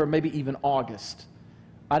September, maybe even August.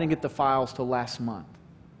 I didn't get the files till last month.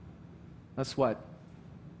 That's what?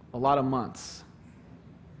 A lot of months.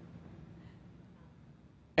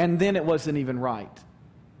 And then it wasn't even right.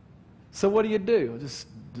 So what do? Just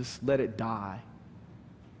let it die.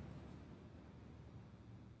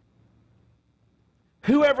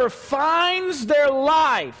 Whoever finds their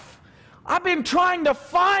life, I've been trying to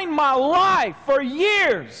find my life for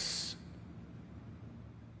years.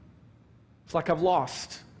 It's like I've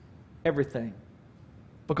lost everything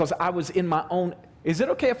because I was in my own. Is it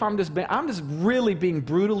okay if I'm just really being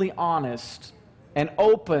brutally honest and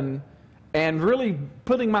open and really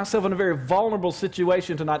putting myself in a very vulnerable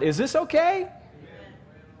situation tonight? Is this okay?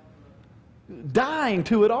 Dying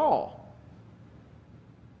to it all.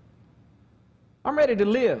 I'm ready to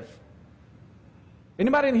live.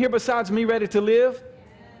 Anybody in here besides me ready to live?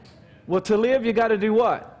 Well, to live, you got to do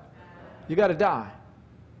what? You got to die.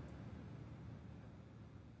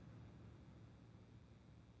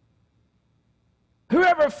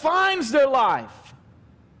 Whoever finds their life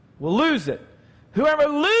will lose it. Whoever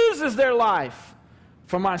loses their life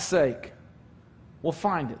for my sake will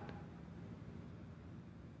find it.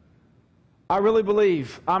 I really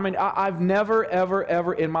believe, I've never, ever,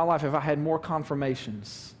 ever in my life have I had more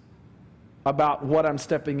confirmations about what I'm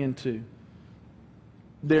stepping into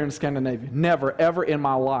there in Scandinavia. Never, ever in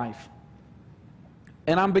my life.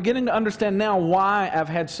 And I'm beginning to understand now why I've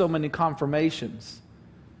had so many confirmations.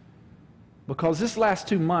 Because this last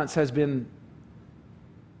 2 months has been,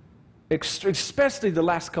 especially the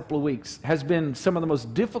last couple of weeks, has been some of the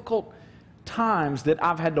most difficult times that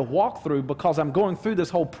I've had to walk through because I'm going through this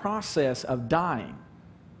whole process of dying.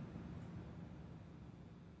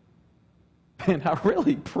 And I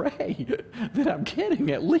really pray that I'm getting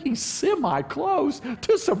at least semi-close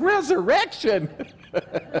to some resurrection.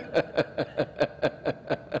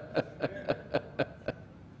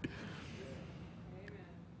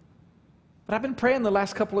 But I've been praying the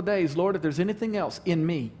last couple of days, Lord, if there's anything else in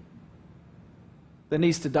me that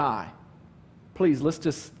needs to die, please, let's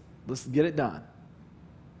get it done.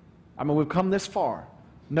 I mean, we've come this far.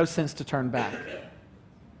 No sense to turn back.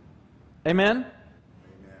 Amen? Amen.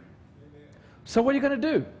 So what are you going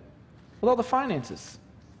to do with all the finances?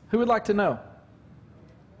 Who would like to know?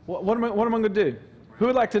 What am I going to do? Who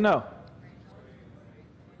would like to know?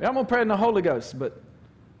 Yeah, I'm going to pray in the Holy Ghost, but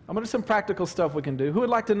I'm going to do some practical stuff we can do. Who would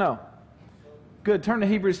like to know? Good. Turn to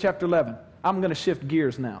Hebrews chapter 11. I'm going to shift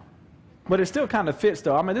gears now. But it still kind of fits,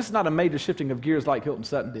 though. I mean, this is not a major shifting of gears like Hilton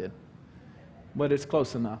Sutton did. But it's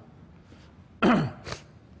close enough.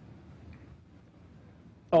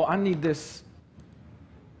 Oh, I need this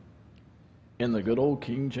in the good old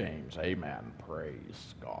King James. Amen.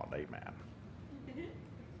 Praise God. Amen.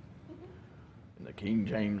 In the King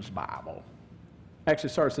James Bible. Actually,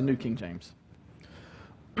 sorry, it's the New King James.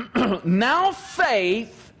 Now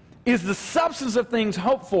faith is the substance of things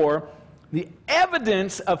hoped for, the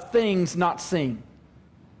evidence of things not seen.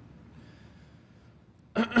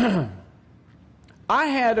 I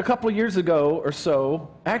had a couple of years ago or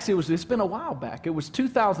so, actually it's been a while back, it was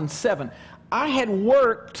 2007, I had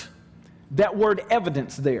worked that word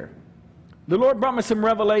evidence there. The Lord brought me some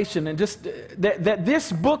revelation, and just that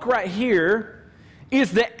this book right here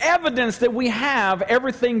is the evidence that we have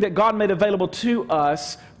everything that God made available to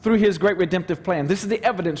us through His great redemptive plan. This is the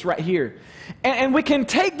evidence right here. And we can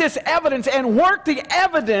take this evidence and work the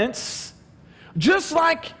evidence just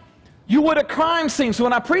like you would a crime scene. So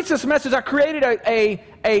when I preached this message, I created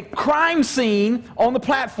a crime scene on the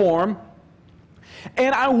platform,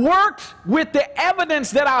 and I worked with the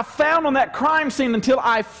evidence that I found on that crime scene until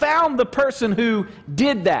I found the person who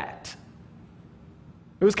did that.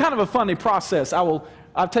 It was kind of a funny process.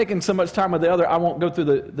 I've taken so much time with the other, I won't go through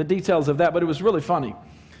the details of that, but it was really funny.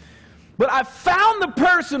 But I found the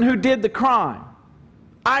person who did the crime.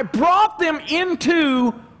 I brought them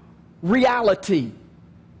into reality.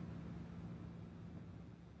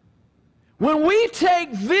 When we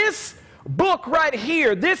take this book right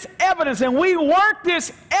here, this evidence, and we work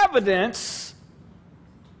this evidence,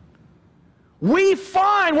 we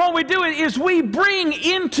find what we do is we bring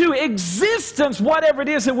into existence whatever it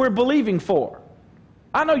is that we're believing for.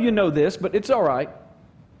 I know you know this, but it's all right.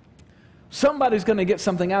 Somebody's going to get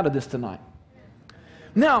something out of this tonight.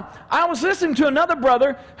 Now, I was listening to another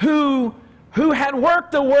brother who had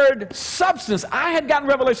worked the word substance. I had gotten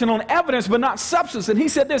revelation on evidence, but not substance. And he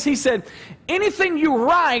said this, he said, anything you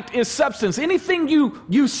write is substance. Anything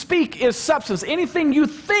you speak is substance. Anything you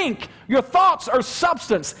think, your thoughts are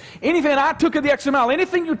substance. Anything, and I took it the extra mile,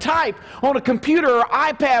 anything you type on a computer or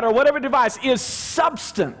iPad or whatever device is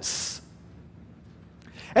substance.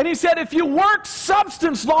 And he said, if you work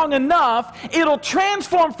substance long enough, it'll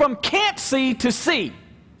transform from can't see to see.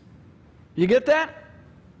 You get that?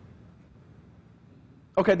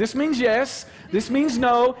 Okay, this means yes, this means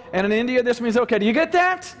no, and in India this means okay. Do you get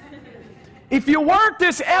that? If you work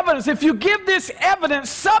this evidence, if you give this evidence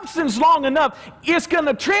substance long enough, it's going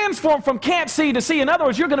to transform from can't see to see. In other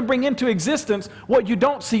words, you're going to bring into existence what you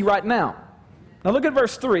don't see right now. Now look at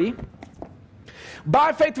verse 3.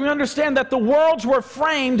 By faith we understand that the worlds were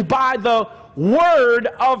framed by the Word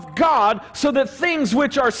of God, so that things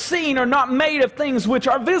which are seen are not made of things which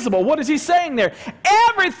are visible. What is he saying there?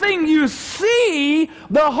 Everything you see,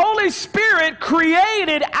 the Holy Spirit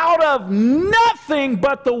created out of nothing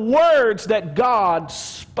but the words that God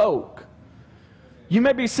spoke. You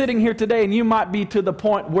may be sitting here today and you might be to the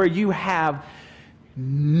point where you have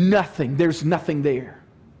nothing. There's nothing there.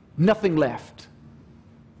 Nothing left.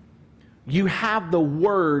 You have the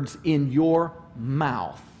words in your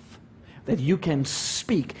mouth that you can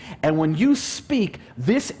speak. And when you speak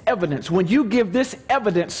this evidence, when you give this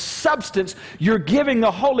evidence substance, you're giving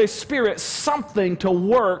the Holy Spirit something to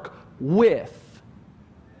work with.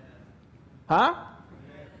 Huh?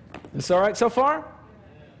 It's all right so far?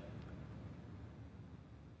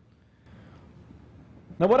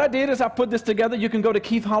 Now what I did is I put this together. You can go to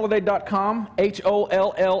keithholliday.com,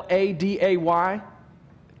 HOLLADAY,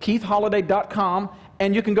 keithholliday.com,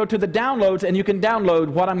 and you can go to the downloads and you can download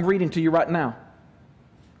what I'm reading to you right now.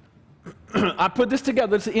 I put this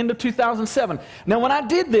together. It's the end of 2007. Now when I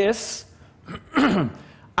did this,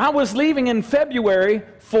 I was leaving in February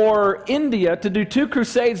for India to do 2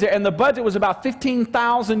 crusades there, and the budget was about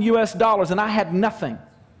 $15,000 US, and I had nothing.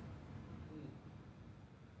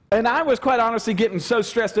 And I was quite honestly getting so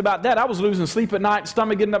stressed about that. I was losing sleep at night,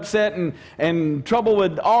 stomach getting upset, and trouble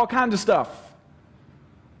with all kinds of stuff.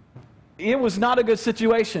 It was not a good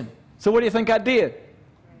situation. So what do you think I did?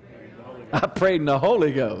 I prayed in the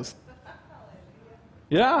Holy Ghost.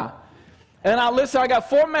 Yeah. And I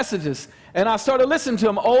got 4 messages. And I started listening to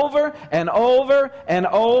him over and over and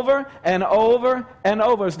over and over and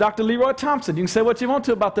over. It's Dr. Leroy Thompson. You can say what you want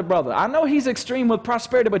to about the brother. I know he's extreme with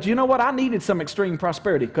prosperity, but you know what? I needed some extreme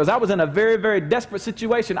prosperity because I was in a very, very desperate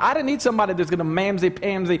situation. I didn't need somebody that's going to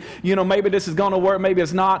mamsy-pamsy, you know, maybe this is going to work, maybe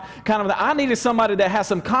it's not. I needed somebody that has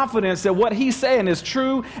some confidence that what he's saying is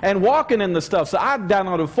true and walking in the stuff. So I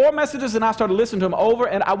downloaded 4 messages and I started listening to him over,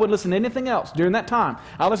 and I wouldn't listen to anything else during that time.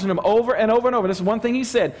 I listened to him over and over and over. This is one thing he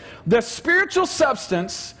said. The spiritual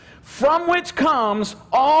substance from which comes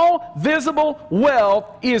all visible wealth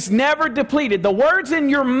is never depleted. The words in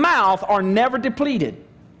your mouth are never depleted.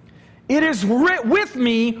 It is with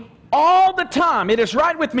me all the time. It is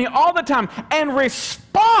right with me all the time and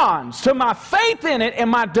responds to my faith in it and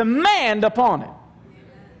my demand upon it.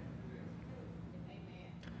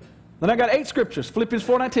 Then I got 8 scriptures. Philippians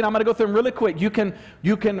 4:19. I'm going to go through them really quick. You can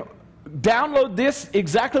download this,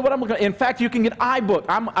 exactly what I'm looking at. In fact, you can get iBook.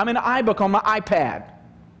 I'm in iBook on my iPad.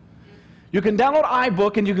 You can download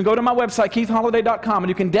iBook, and you can go to my website, keithholiday.com, and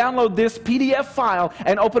you can download this PDF file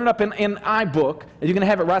and open it up in iBook. And you can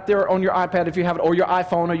have it right there on your iPad if you have it, or your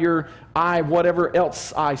iPhone, or your whatever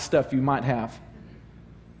else stuff you might have.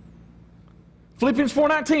 Philippians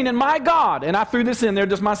 4:19, and my God, and I threw this in there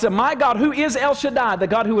just myself, my God, who is El Shaddai, the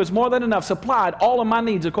God who is more than enough, supplied all of my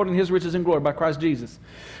needs according to his riches and glory by Christ Jesus.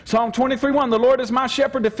 Psalm 23:1, the Lord is my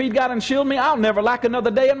shepherd to feed, guide, and shield me. I'll never lack another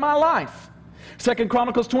day in my life. 2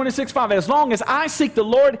 Chronicles 26:5, as long as I seek the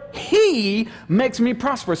Lord, he makes me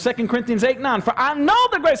prosperous. 2 Corinthians 8:9, for I know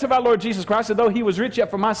the grace of our Lord Jesus Christ, that though he was rich, yet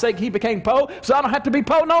for my sake he became poor, so I don't have to be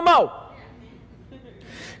poor no more.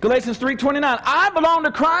 Galatians 3:29, I belong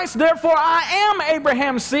to Christ, therefore I am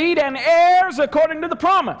Abraham's seed and heirs according to the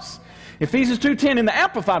promise. Ephesians 2:10 in the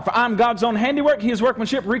Amplified, for I am God's own handiwork, his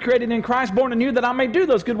workmanship, recreated in Christ, born anew, that I may do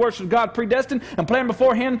those good works that God predestined and planned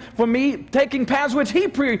beforehand for me, taking paths which he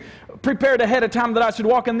prepared ahead of time that I should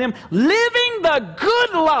walk in them, living the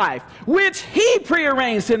good life which he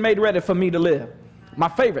prearranged and made ready for me to live. My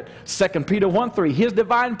favorite, 2 Peter 1:3, his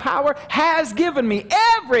divine power has given me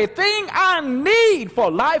everything I need for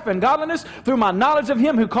life and godliness through my knowledge of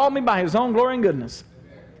him who called me by his own glory and goodness.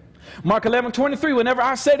 Mark 11:23, whenever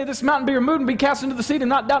I say to this mountain, be removed and be cast into the sea, and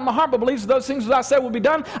not doubt in my heart, but believes those things that I say will be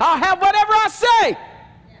done, I'll have whatever I say.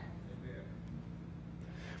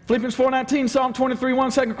 Philippians 4:19, Psalm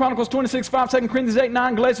 23:1, 2 Chronicles 26:5, 2 Corinthians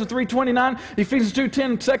 8:9, Galatians 3:29, Ephesians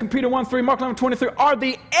 2:10, 2 Peter 1:3, Mark 11:23 are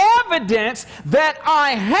the evidence that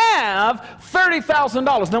I have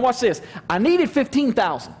 $30,000. Now watch this. I needed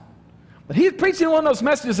 $15,000. But he's preaching one of those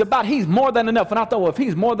messages about he's more than enough. And I thought, well, if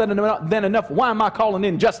he's more than enough, why am I calling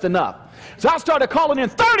in just enough? So I started calling in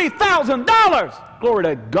 $30,000. Glory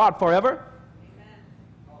to God forever.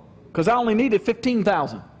 Because I only needed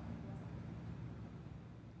 $15,000.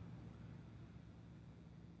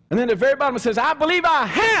 And then at the very bottom it says, I believe I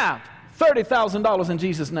have $30,000 in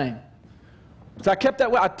Jesus' name. So I kept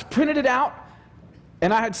that way. I printed it out,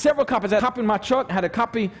 and I had several copies. I had a copy in my truck. I had a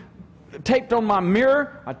copy taped on my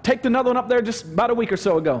mirror. I taped another one up there just about a week or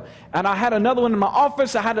so ago. And I had another one in my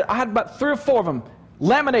office. I had about 3 or 4 of them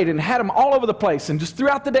laminated and had them all over the place. And just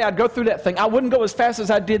throughout the day, I'd go through that thing. I wouldn't go as fast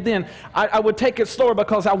as I did then. I would take it slower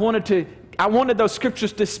because I wanted those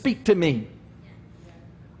scriptures to speak to me.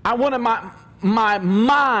 I wanted my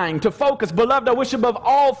mind to focus. Beloved, I wish above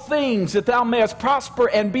all things that thou mayest prosper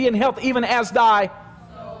and be in health, even as thy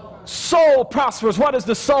soul prospers. What is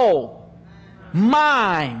the soul?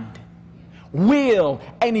 Mind, will,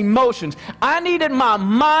 and emotions. I needed my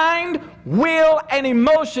mind, will, and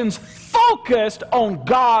emotions focused on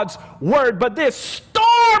God's word. But this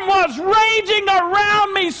storm was raging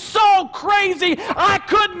around me so crazy I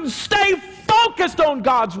couldn't stay focused on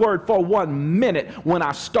God's word for 1 minute when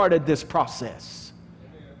I started this process.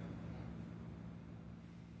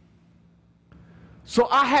 So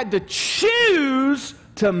I had to choose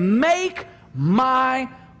to make my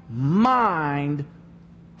mind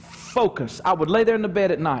focus. I would lay there in the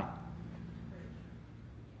bed at night,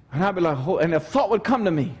 and I'd be like, oh, and a thought would come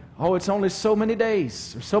to me, oh, it's only so many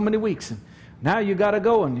days or so many weeks, and now you got to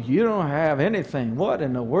go and you don't have anything. What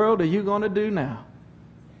in the world are you going to do now?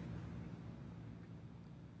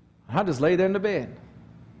 I just lay there in the bed.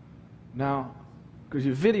 Now, because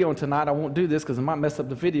you're videoing tonight, I won't do this because I might mess up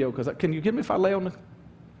the video. Can you get me if I lay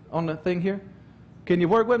on the thing here? Can you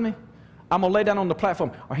work with me? I'm going to lay down on the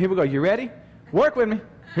platform. All right, here we go. You ready? Work with me.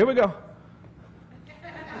 Here we go.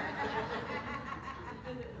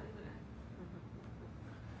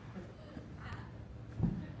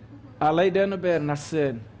 I laid down in the bed and I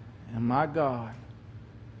said, and my God,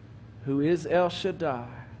 who is El Shaddai,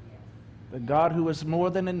 the God who is more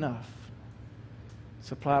than enough,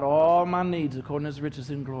 supplied all my needs according to his riches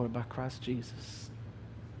in glory by Christ Jesus.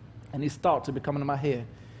 And these thoughts are coming to my head.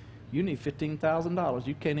 You need $15,000.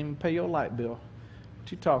 You can't even pay your light bill.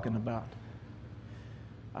 What you talking about?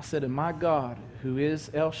 I said, and my God, who is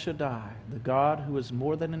El Shaddai, the God who is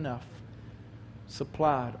more than enough,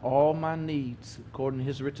 supplied all my needs according to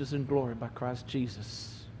his riches in glory by Christ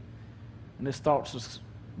Jesus. And this thoughts was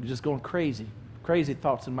just going crazy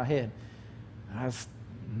thoughts in my head. I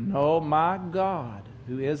know my God,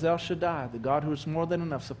 who is El Shaddai, the God who is more than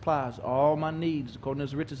enough, supplies all my needs according to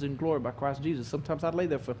his riches in glory by Christ Jesus. Sometimes I'd lay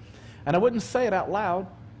there and I wouldn't say it out loud.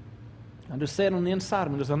 I'd just say it on the inside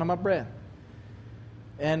of me, just under my breath.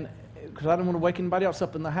 And because I didn't want to wake anybody else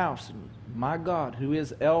up in the house. My God, who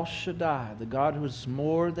is El Shaddai, the God who is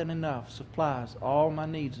more than enough, supplies all my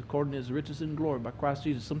needs according to his riches in glory by Christ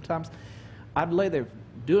Jesus. Sometimes I'd lay there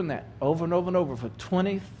doing that over and over and over for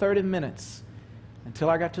 20, 30 minutes until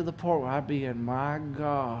I got to the point where I'd be in, my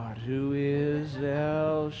God, who is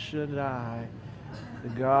El Shaddai, the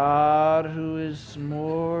God who is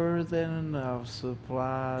more than enough,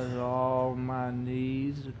 supplies all my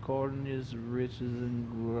needs according to his riches and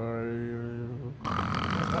glory.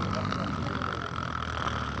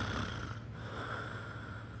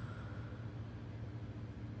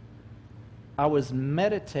 I was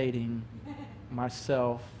meditating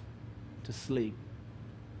myself to sleep.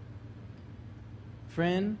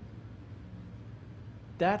 Friend,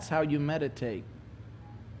 that's how you meditate.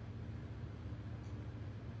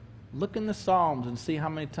 Look in the Psalms and see how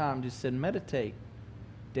many times he said meditate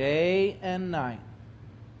day and night.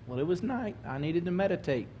 Well, it was night. I needed to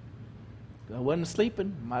meditate. I wasn't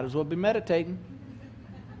sleeping. Might as well be meditating.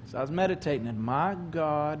 So I was meditating. And my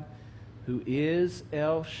God, who is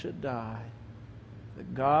El Shaddai, the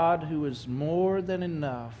God who is more than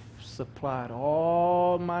enough, supplied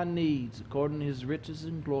all my needs according to his riches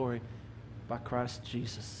and glory by Christ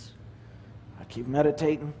Jesus. I keep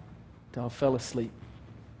meditating till I fell asleep.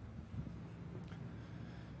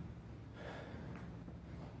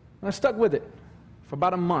 And I stuck with it for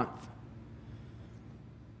about a month.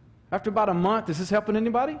 After about a month, is this helping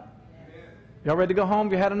anybody? Y'all ready to go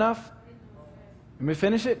home? You had enough? Let me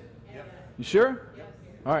finish it? You sure?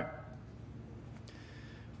 All right.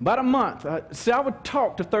 About a month. See, I would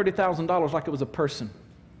talk to $30,000 like it was a person.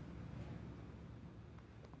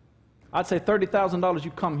 I'd say, $30,000,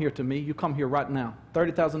 you come here to me. You come here right now.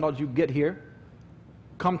 $30,000, you get here.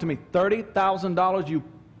 Come to me. $30,000, you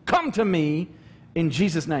come to me in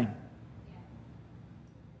Jesus' name.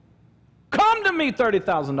 Come to me,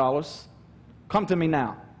 $30,000. Come to me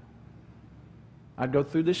now. I'd go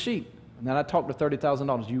through the sheet, and then I'd talk to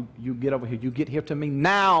 $30,000. You get over here. You get here to me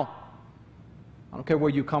now. I don't care where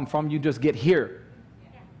you come from. You just get here.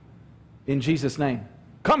 In Jesus' name.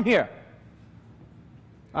 Come here.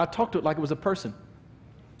 I talked to it like it was a person.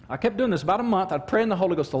 I kept doing this about a month. I'd pray in the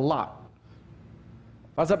Holy Ghost a lot.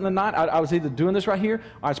 If I was up in the night, I was either doing this right here,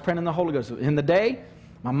 or I was praying in the Holy Ghost. In the day,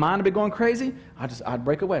 my mind would be going crazy. I'd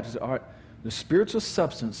break away. All right, the spiritual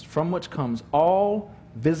substance from which comes all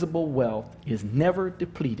visible wealth is never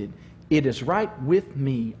depleted. It is right with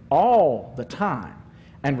me all the time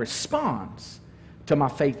and responds to my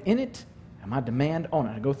faith in it and my demand on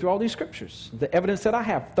it. I go through all these scriptures. The evidence that I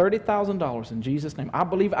have $30,000 in Jesus' name. I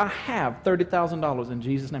believe I have $30,000 in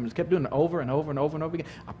Jesus' name. I just kept doing it over and over and over and over again.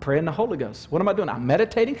 I pray in the Holy Ghost. What am I doing? I'm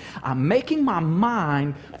meditating. I'm making my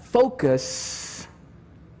mind focus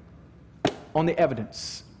on the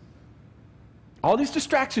evidence. All these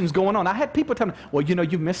distractions going on. I had people tell me, well, you know,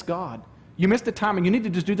 you missed God. You missed the timing. You need to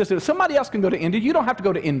just do this. Somebody else can go to India. You don't have to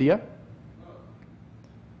go to India.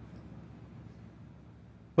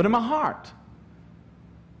 But in my heart,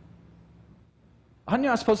 I knew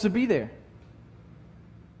I was supposed to be there.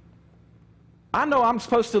 I know I'm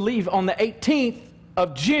supposed to leave on the 18th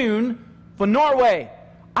of June for Norway.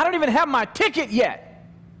 I don't even have my ticket yet.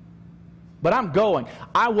 But I'm going.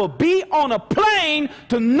 I will be on a plane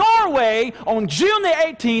to Norway on June the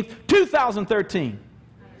 18th, 2013.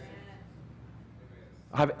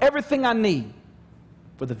 I have everything I need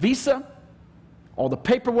for the visa, all the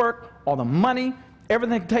paperwork, all the money,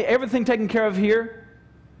 everything taken care of here.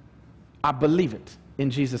 I believe it in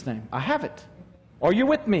Jesus' name. I have it. Are you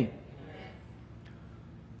with me?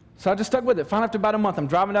 So I just stuck with it. Finally, after about a month, I'm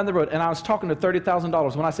driving down the road, and I was talking to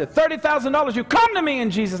 $30,000. When I said, $30,000, you come to me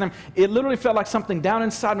in Jesus' name, it literally felt like something down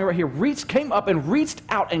inside me right here came up and reached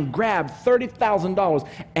out and grabbed $30,000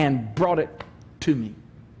 and brought it to me.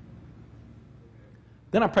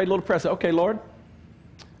 Then I prayed a little prayer. I said, okay, Lord,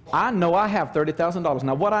 I know I have $30,000.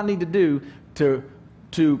 Now, what I need to do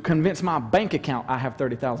to convince my bank account I have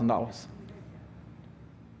 $30,000.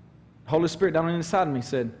 Holy Spirit down on the inside of me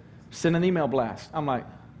said, Send an email blast. I'm like,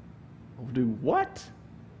 do what?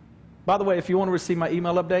 By the way, if you want to receive my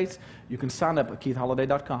email updates, you can sign up at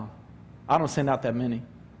keithholiday.com. I don't send out that many.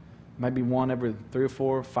 Maybe one every 3 or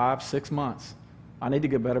 4, 5, 6 months. I need to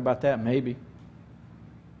get better about that, maybe.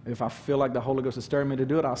 If I feel like the Holy Ghost is stirring me to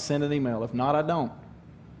do it, I'll send an email. If not, I don't.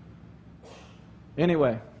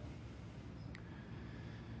 Anyway.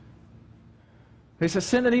 He says,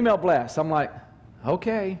 send an email blast. I'm like,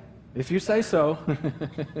 okay, if you say so.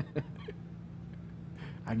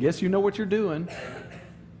 I guess you know what you're doing.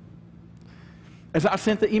 As I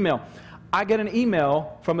sent the email, I get an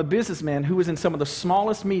email from a businessman who was in some of the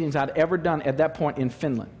smallest meetings I'd ever done at that point in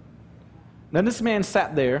Finland. Now, this man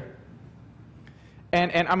sat there,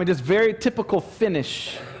 and I mean, just very typical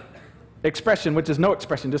Finnish expression, which is no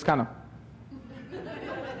expression, just kind of.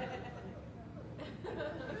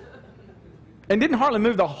 And didn't hardly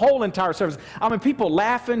move the whole entire service. I mean, people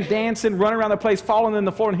laughing, dancing, running around the place, falling on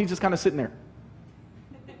the floor, and he's just kind of sitting there.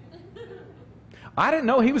 I didn't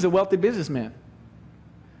know he was a wealthy businessman.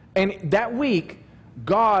 And that week,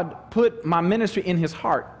 God put my ministry in his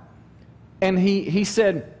heart. And he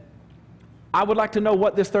said, I would like to know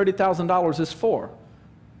what this $30,000 is for.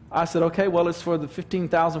 I said, okay, well, it's for the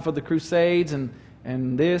 $15,000 for the crusades and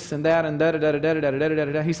this and that and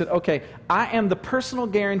da-da-da-da-da-da-da-da-da-da. He said, okay, I am the personal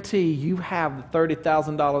guarantee you have the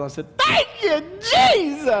 $30,000. I said, thank you,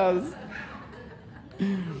 Jesus.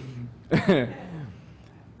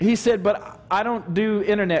 He said, but I don't do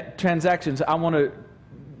internet transactions. I want to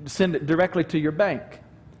send it directly to your bank.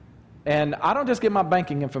 And I don't just give my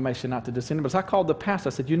banking information out to this anybody. So I called the pastor.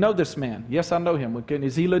 I said, you know this man? Yes, I know him.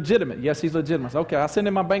 Is he legitimate? Yes, he's legitimate. I said, okay, I'll send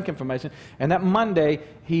him my bank information. And that Monday,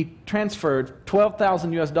 he transferred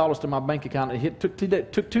 $12,000 to my bank account. It took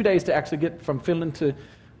 2 days to actually get from Finland to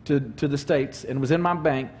the States, and it was in my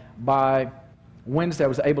bank. By Wednesday, I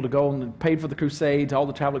was able to go and paid for the crusades, all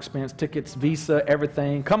the travel expense, tickets, visa,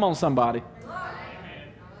 everything. Come on, somebody.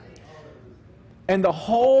 And the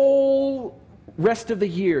whole rest of the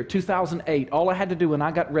year, 2008, all I had to do when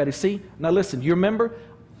I got ready, see, now listen, you remember,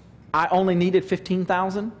 I only needed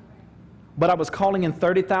 15,000, but I was calling in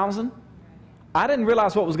 30,000. I didn't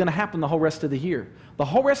realize what was going to happen the whole rest of the year. The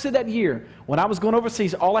whole rest of that year, when I was going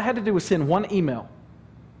overseas, all I had to do was send one email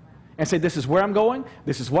and say, this is where I'm going,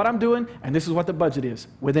 this is what I'm doing, and this is what the budget is.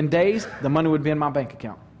 Within days, the money would be in my bank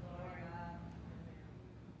account.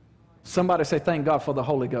 Somebody say, thank God for the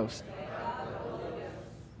Holy Ghost.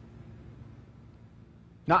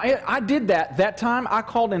 Now, I did that time. I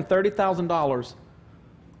called in $30,000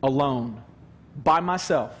 alone, by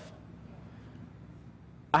myself.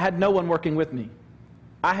 I had no one working with me.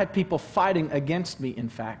 I had people fighting against me, in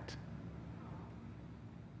fact.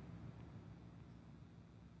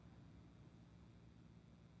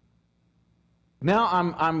 Now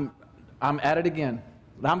I'm at it again.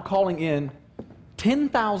 I'm calling in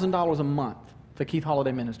 $10,000 a month to Keith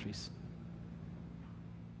Holiday Ministries.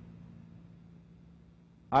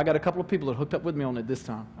 I got a couple of people that hooked up with me on it this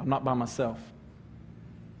time. I'm not by myself.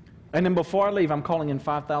 And then before I leave, I'm calling in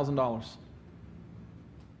 $5,000.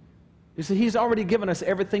 You see, he's already given us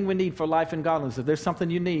everything we need for life and godliness. If there's something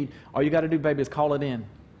you need, all you got to do, baby, is call it in.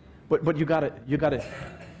 But you got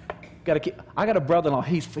to keep. I got a brother-in-law.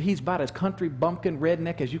 He's about as country bumpkin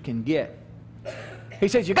redneck as you can get. He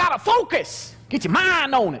says, you got to focus. Get your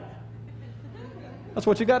mind on it. That's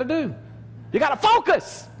what you got to do. You got to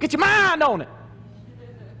focus. Get your mind on it.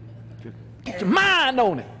 Get your mind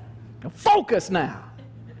on it. Now focus now.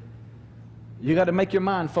 You got to make your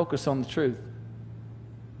mind focus on the truth.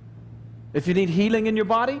 If you need healing in your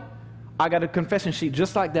body, I got a confession sheet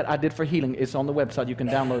just like that I did for healing. It's on the website. You can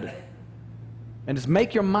download it. And just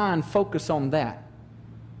make your mind focus on that.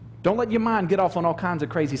 Don't let your mind get off on all kinds of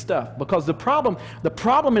crazy stuff. Because the problem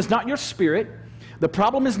is not your spirit. The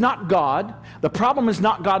problem is not God. The problem is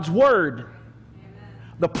not God's word.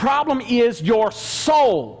 The problem is your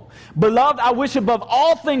soul. Beloved, I wish above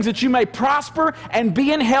all things that you may prosper and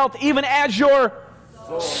be in health, even as your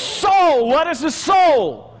soul. What is the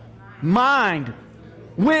soul? Mind,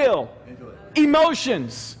 will,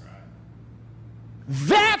 emotions.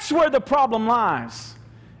 That's where the problem lies.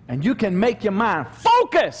 And you can make your mind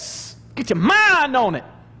focus. Get your mind on it.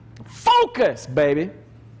 Focus, baby.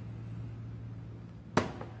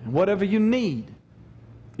 And whatever you need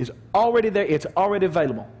is already there. It's already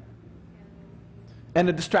available. And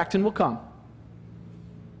a distraction will come.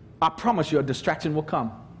 I promise you a distraction will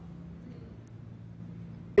come.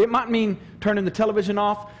 It might mean turning the television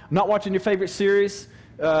off, not watching your favorite series,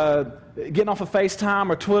 getting off of FaceTime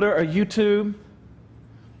or Twitter or YouTube.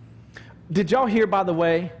 Did y'all hear, by the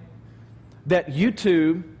way, that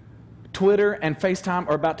YouTube, Twitter, and FaceTime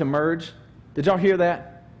are about to merge? Did y'all hear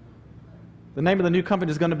that? The name of the new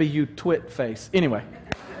company is going to be You Twit Face. Anyway,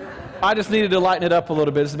 I just needed to lighten it up a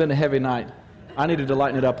little bit. It's been a heavy night. I needed to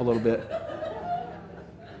lighten it up a little bit.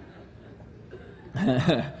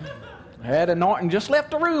 Ed Norton just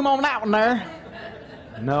left the room on that one there.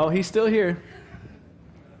 No, he's still here.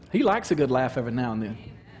 He likes a good laugh every now and then.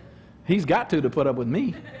 He's got to put up with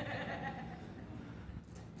me.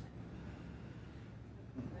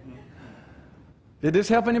 Did this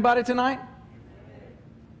help anybody tonight?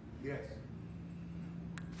 Yes.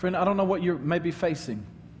 Friend, I don't know what you're maybe facing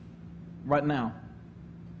right now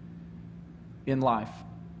in life.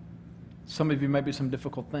 Some of you maybe some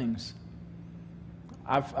difficult things.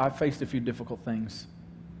 I've faced a few difficult things.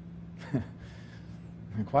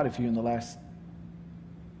 Quite a few in the last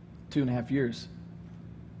 2.5 years.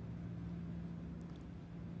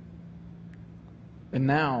 And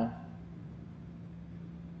now,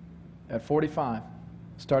 at 45,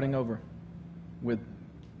 starting over with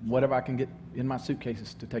whatever I can get in my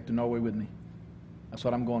suitcases to take to Norway with me. That's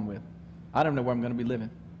what I'm going with. I don't know where I'm going to be living.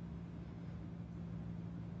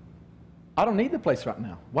 I don't need the place right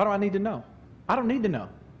now. Why do I need to know? I don't need to know.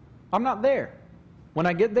 I'm not there. When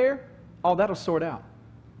I get there, all that'll sort out.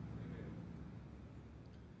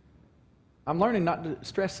 I'm learning not to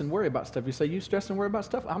stress and worry about stuff. You say, you stress and worry about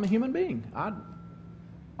stuff? I'm a human being.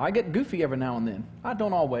 I get goofy every now and then. I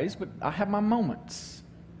don't always, but I have my moments.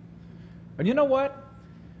 And you know what?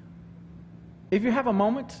 If you have a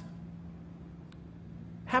moment,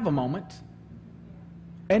 have a moment.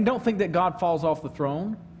 And don't think that God falls off the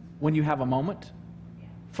throne when you have a moment.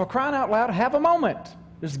 For crying out loud, have a moment.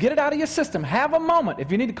 Just get it out of your system. Have a moment.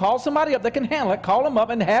 If you need to call somebody up that can handle it, call them up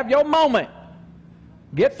and have your moment.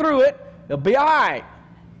 Get through it. It'll be all right.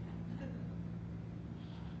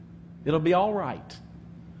 It'll be all right.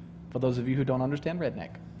 For those of you who don't understand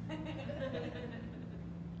redneck.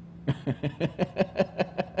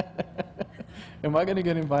 Am I going to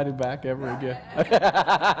get invited back ever again?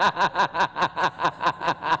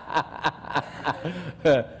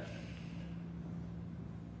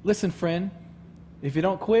 Listen, friend, if you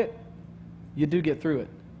don't quit, you do get through it.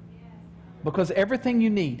 Because everything you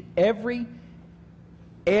need, everything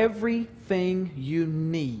you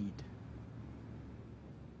need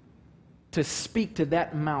to speak to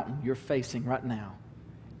that mountain you're facing right now,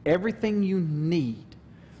 everything you need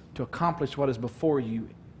to accomplish what is before you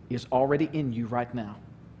is already in you right now.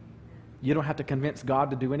 You don't have to convince God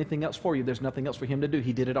to do anything else for you. There's nothing else for Him to do.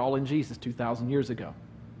 He did it all in Jesus 2,000 years ago.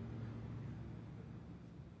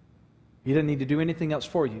 He doesn't need to do anything else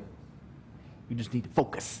for you. You just need to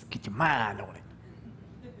focus, get your mind on it.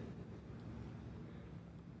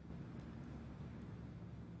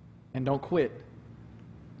 And don't quit.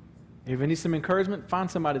 If you need some encouragement,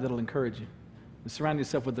 find somebody that'll encourage you. And surround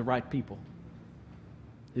yourself with the right people.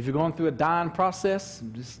 If you're going through a dying process,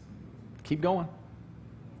 just keep going.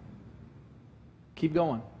 Keep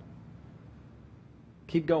going.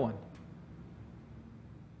 Keep going.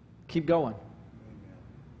 Keep going.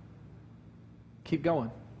 Keep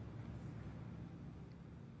going.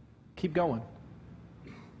 Keep going.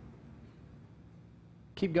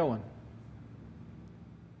 Keep going.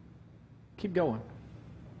 Keep going.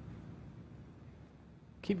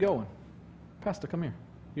 Keep going. Pastor, come here.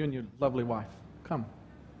 You and your lovely wife. Come.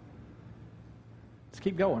 Just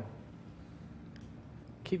keep going.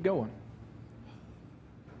 Keep going.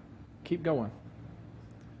 Keep going.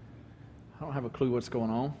 I don't have a clue what's going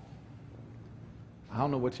on. I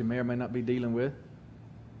don't know what you may or may not be dealing with.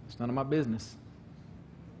 It's none of my business.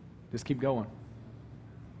 Just keep going.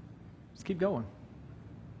 Just keep going.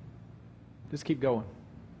 Just keep going.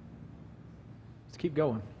 Just keep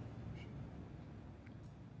going.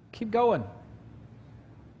 Keep going.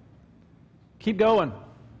 Keep going.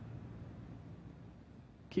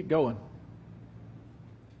 Keep going.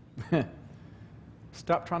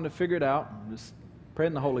 Stop trying to figure it out. Just pray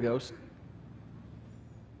in the Holy Ghost.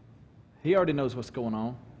 He already knows what's going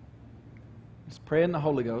on. Just pray in the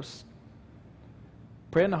Holy Ghost.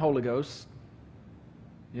 Pray in the Holy Ghost.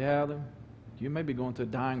 Yeah, you may be going through a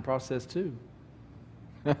dying process too.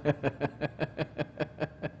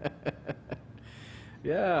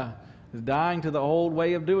 Yeah, it's dying to the old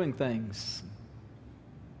way of doing things.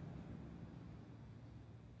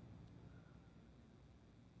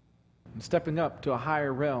 And stepping up to a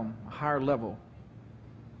higher realm, a higher level.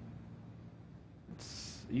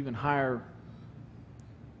 It's even higher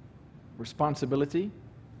responsibility,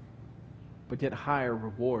 but yet higher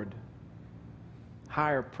reward,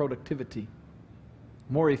 higher productivity,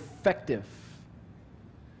 more effective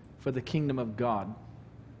for the kingdom of God.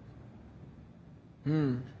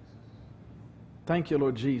 Thank you,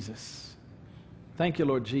 Lord Jesus. Thank you,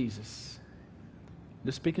 Lord Jesus.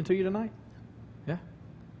 Just speaking to you tonight?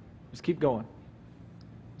 Just keep going.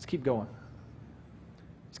 Just keep going.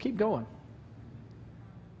 Just keep going.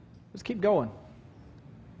 Just keep going.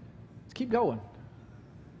 Just keep going.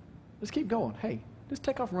 Just keep going. Hey, just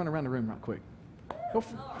take off and run around the room right quick. Go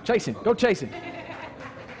chase him. Go chase him.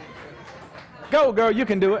 Go, girl. You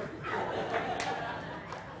can do it.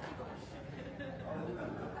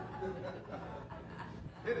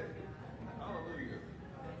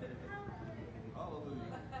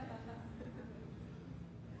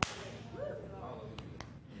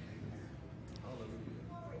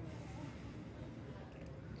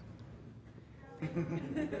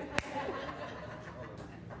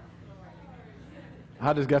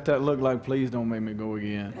 I just got that look like, please don't make me go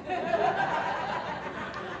again.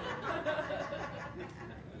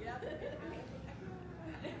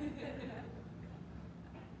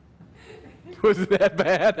 Was it that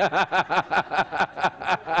bad?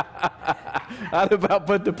 I'd about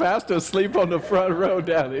put the pastor asleep on the front row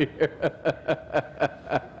down here.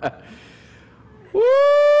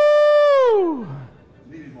 Woo!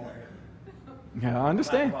 Yeah, I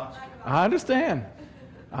understand. I understand.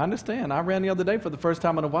 I understand. I ran the other day for the first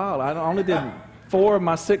time in a while. I only did 4 of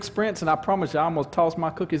my 6 sprints, and I promise you, I almost tossed my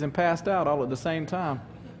cookies and passed out all at the same time.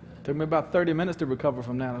 Took me about 30 minutes to recover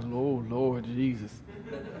from that. I was like, oh, Lord Jesus.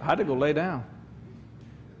 I had to go lay down.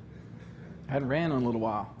 I hadn't ran in a little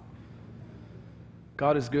while.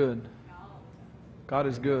 God is good. God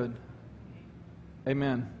is good.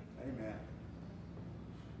 Amen. Amen.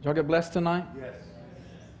 Did y'all get blessed tonight? Yes.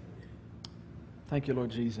 Thank you, Lord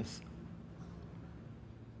Jesus.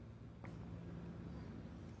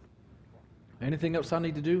 Anything else I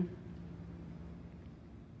need to do?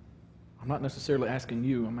 I'm not necessarily asking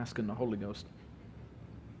you. I'm asking the Holy Ghost.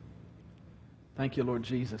 Thank you, Lord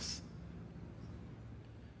Jesus.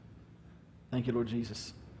 Thank you, Lord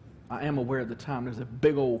Jesus. I am aware of the time. There's a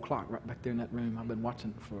big old clock right back there in that room. I've been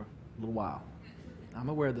watching for a little while. I'm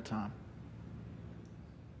aware of the time.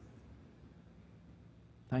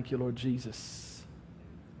 Thank you, Lord Jesus.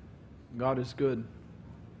 God is good.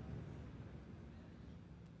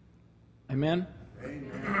 Amen?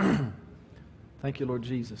 Amen. Thank you, Lord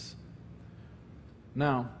Jesus.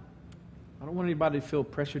 Now, I don't want anybody to feel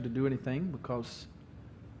pressured to do anything because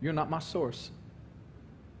you're not my source.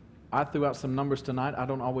 I threw out some numbers tonight. I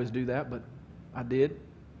don't always do that, but I did.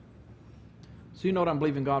 So you know what I'm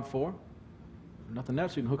believing God for. Nothing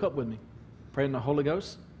else, you can hook up with me. Pray in the Holy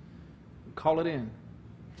Ghost. Call it in.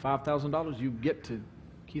 $5,000 you get to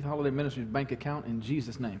Keith Holiday Ministries bank account in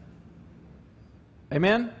Jesus' name.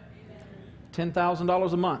 Amen?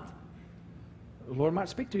 $10,000 a month. The Lord might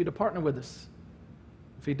speak to you to partner with us.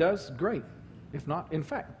 If He does, great. If not, in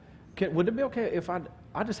fact, would it be okay if I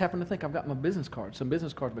just happen to think I've got my business card, some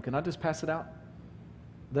business cards, but can I just pass it out?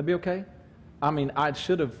 That'd be okay? I mean, I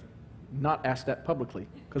should have not asked that publicly.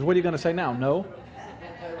 Because what are you going to say now? No?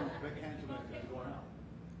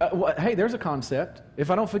 Well, hey, there's a concept.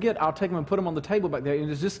 If I don't forget, I'll take them and put them on the table back there.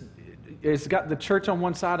 And it's got the church on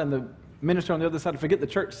one side and the ministry on the other side. Forget the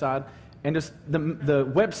church side. And just the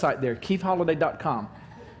website there, keithholiday.com.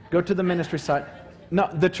 Go to the ministry site. No,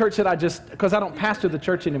 the church that because I don't pastor the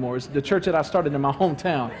church anymore. It's the church that I started in my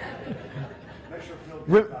hometown.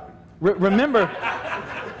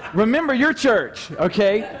 Remember your church,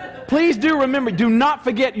 okay? Please do remember. Do not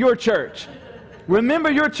forget your church. Remember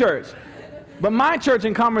your church. But my church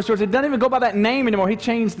in Commerce Church, it doesn't even go by that name anymore. He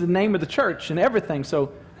changed the name of the church and everything.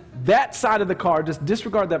 So that side of the card, just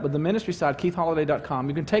disregard that. But the ministry side, keithholiday.com,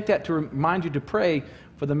 you can take that to remind you to pray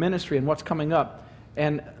for the ministry and what's coming up.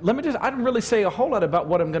 And I didn't really say a whole lot about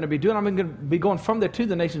what I'm going to be doing. I'm going to be going from there to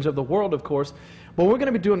the nations of the world, of course. But we're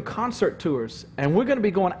going to be doing concert tours. And we're going to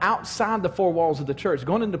be going outside the 4 walls of the church,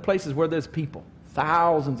 going into places where there's people,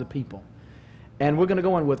 thousands of people. And we're going to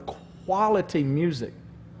go in with quality music.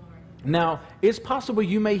 Now, it's possible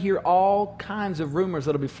you may hear all kinds of rumors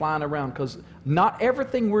that will be flying around because not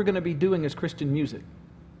everything we're going to be doing is Christian music.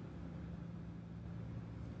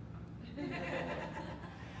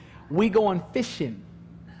 We going fishing.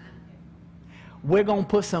 We're going to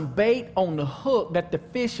put some bait on the hook that the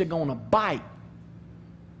fish are going to bite.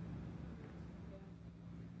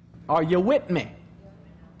 Are you with me?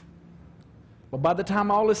 But by the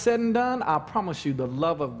time all is said and done, I promise you the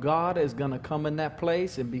love of God is going to come in that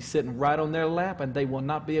place and be sitting right on their lap, and they will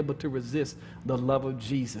not be able to resist the love of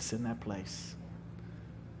Jesus in that place.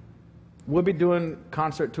 We'll be doing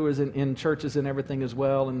concert tours in churches and everything as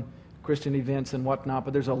well, and Christian events and whatnot,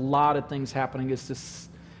 but there's a lot of things happening. It's just,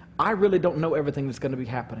 I really don't know everything that's going to be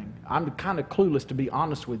happening. I'm kind of clueless, to be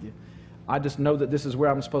honest with you. I just know that this is where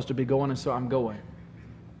I'm supposed to be going, and so I'm going.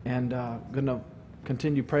 And going to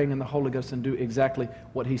continue praying in the Holy Ghost and do exactly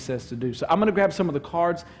what he says to do. So I'm going to grab some of the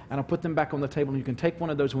cards and I'll put them back on the table, and you can take one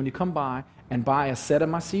of those when you come by and buy a set of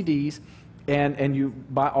my CDs, and you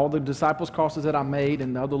buy all the disciples crosses that I made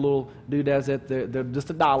and the other little doodads that they're just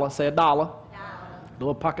 $1. Say $1. The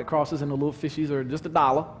little pocket crosses and the little fishies are just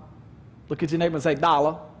 $1. Look at your neighbor and say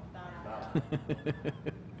 $1.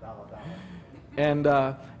 And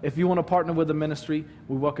if you want to partner with the ministry,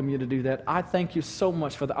 we welcome you to do that. I thank you so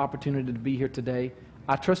much for the opportunity to be here today.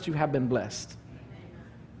 I trust you have been blessed.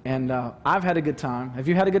 And I've had a good time. Have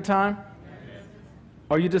you had a good time?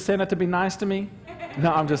 Are you just saying that to be nice to me?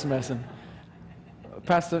 No, I'm just messing.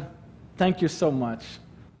 Pastor, thank you so much.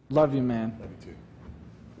 Love you, man. Love you too.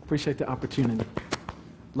 Appreciate the opportunity.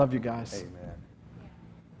 Love you guys.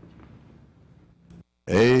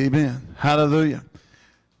 Amen. Amen. Hallelujah.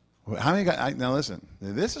 How many guys, now listen,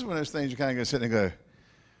 this is one of those things you kind of go sit and go,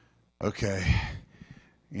 okay,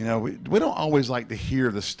 you know, we don't always like to hear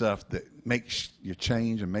the stuff that makes you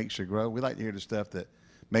change and makes you grow. We like to hear the stuff that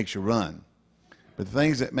makes you run. But the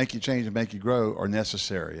things that make you change and make you grow are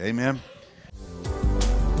necessary. Amen.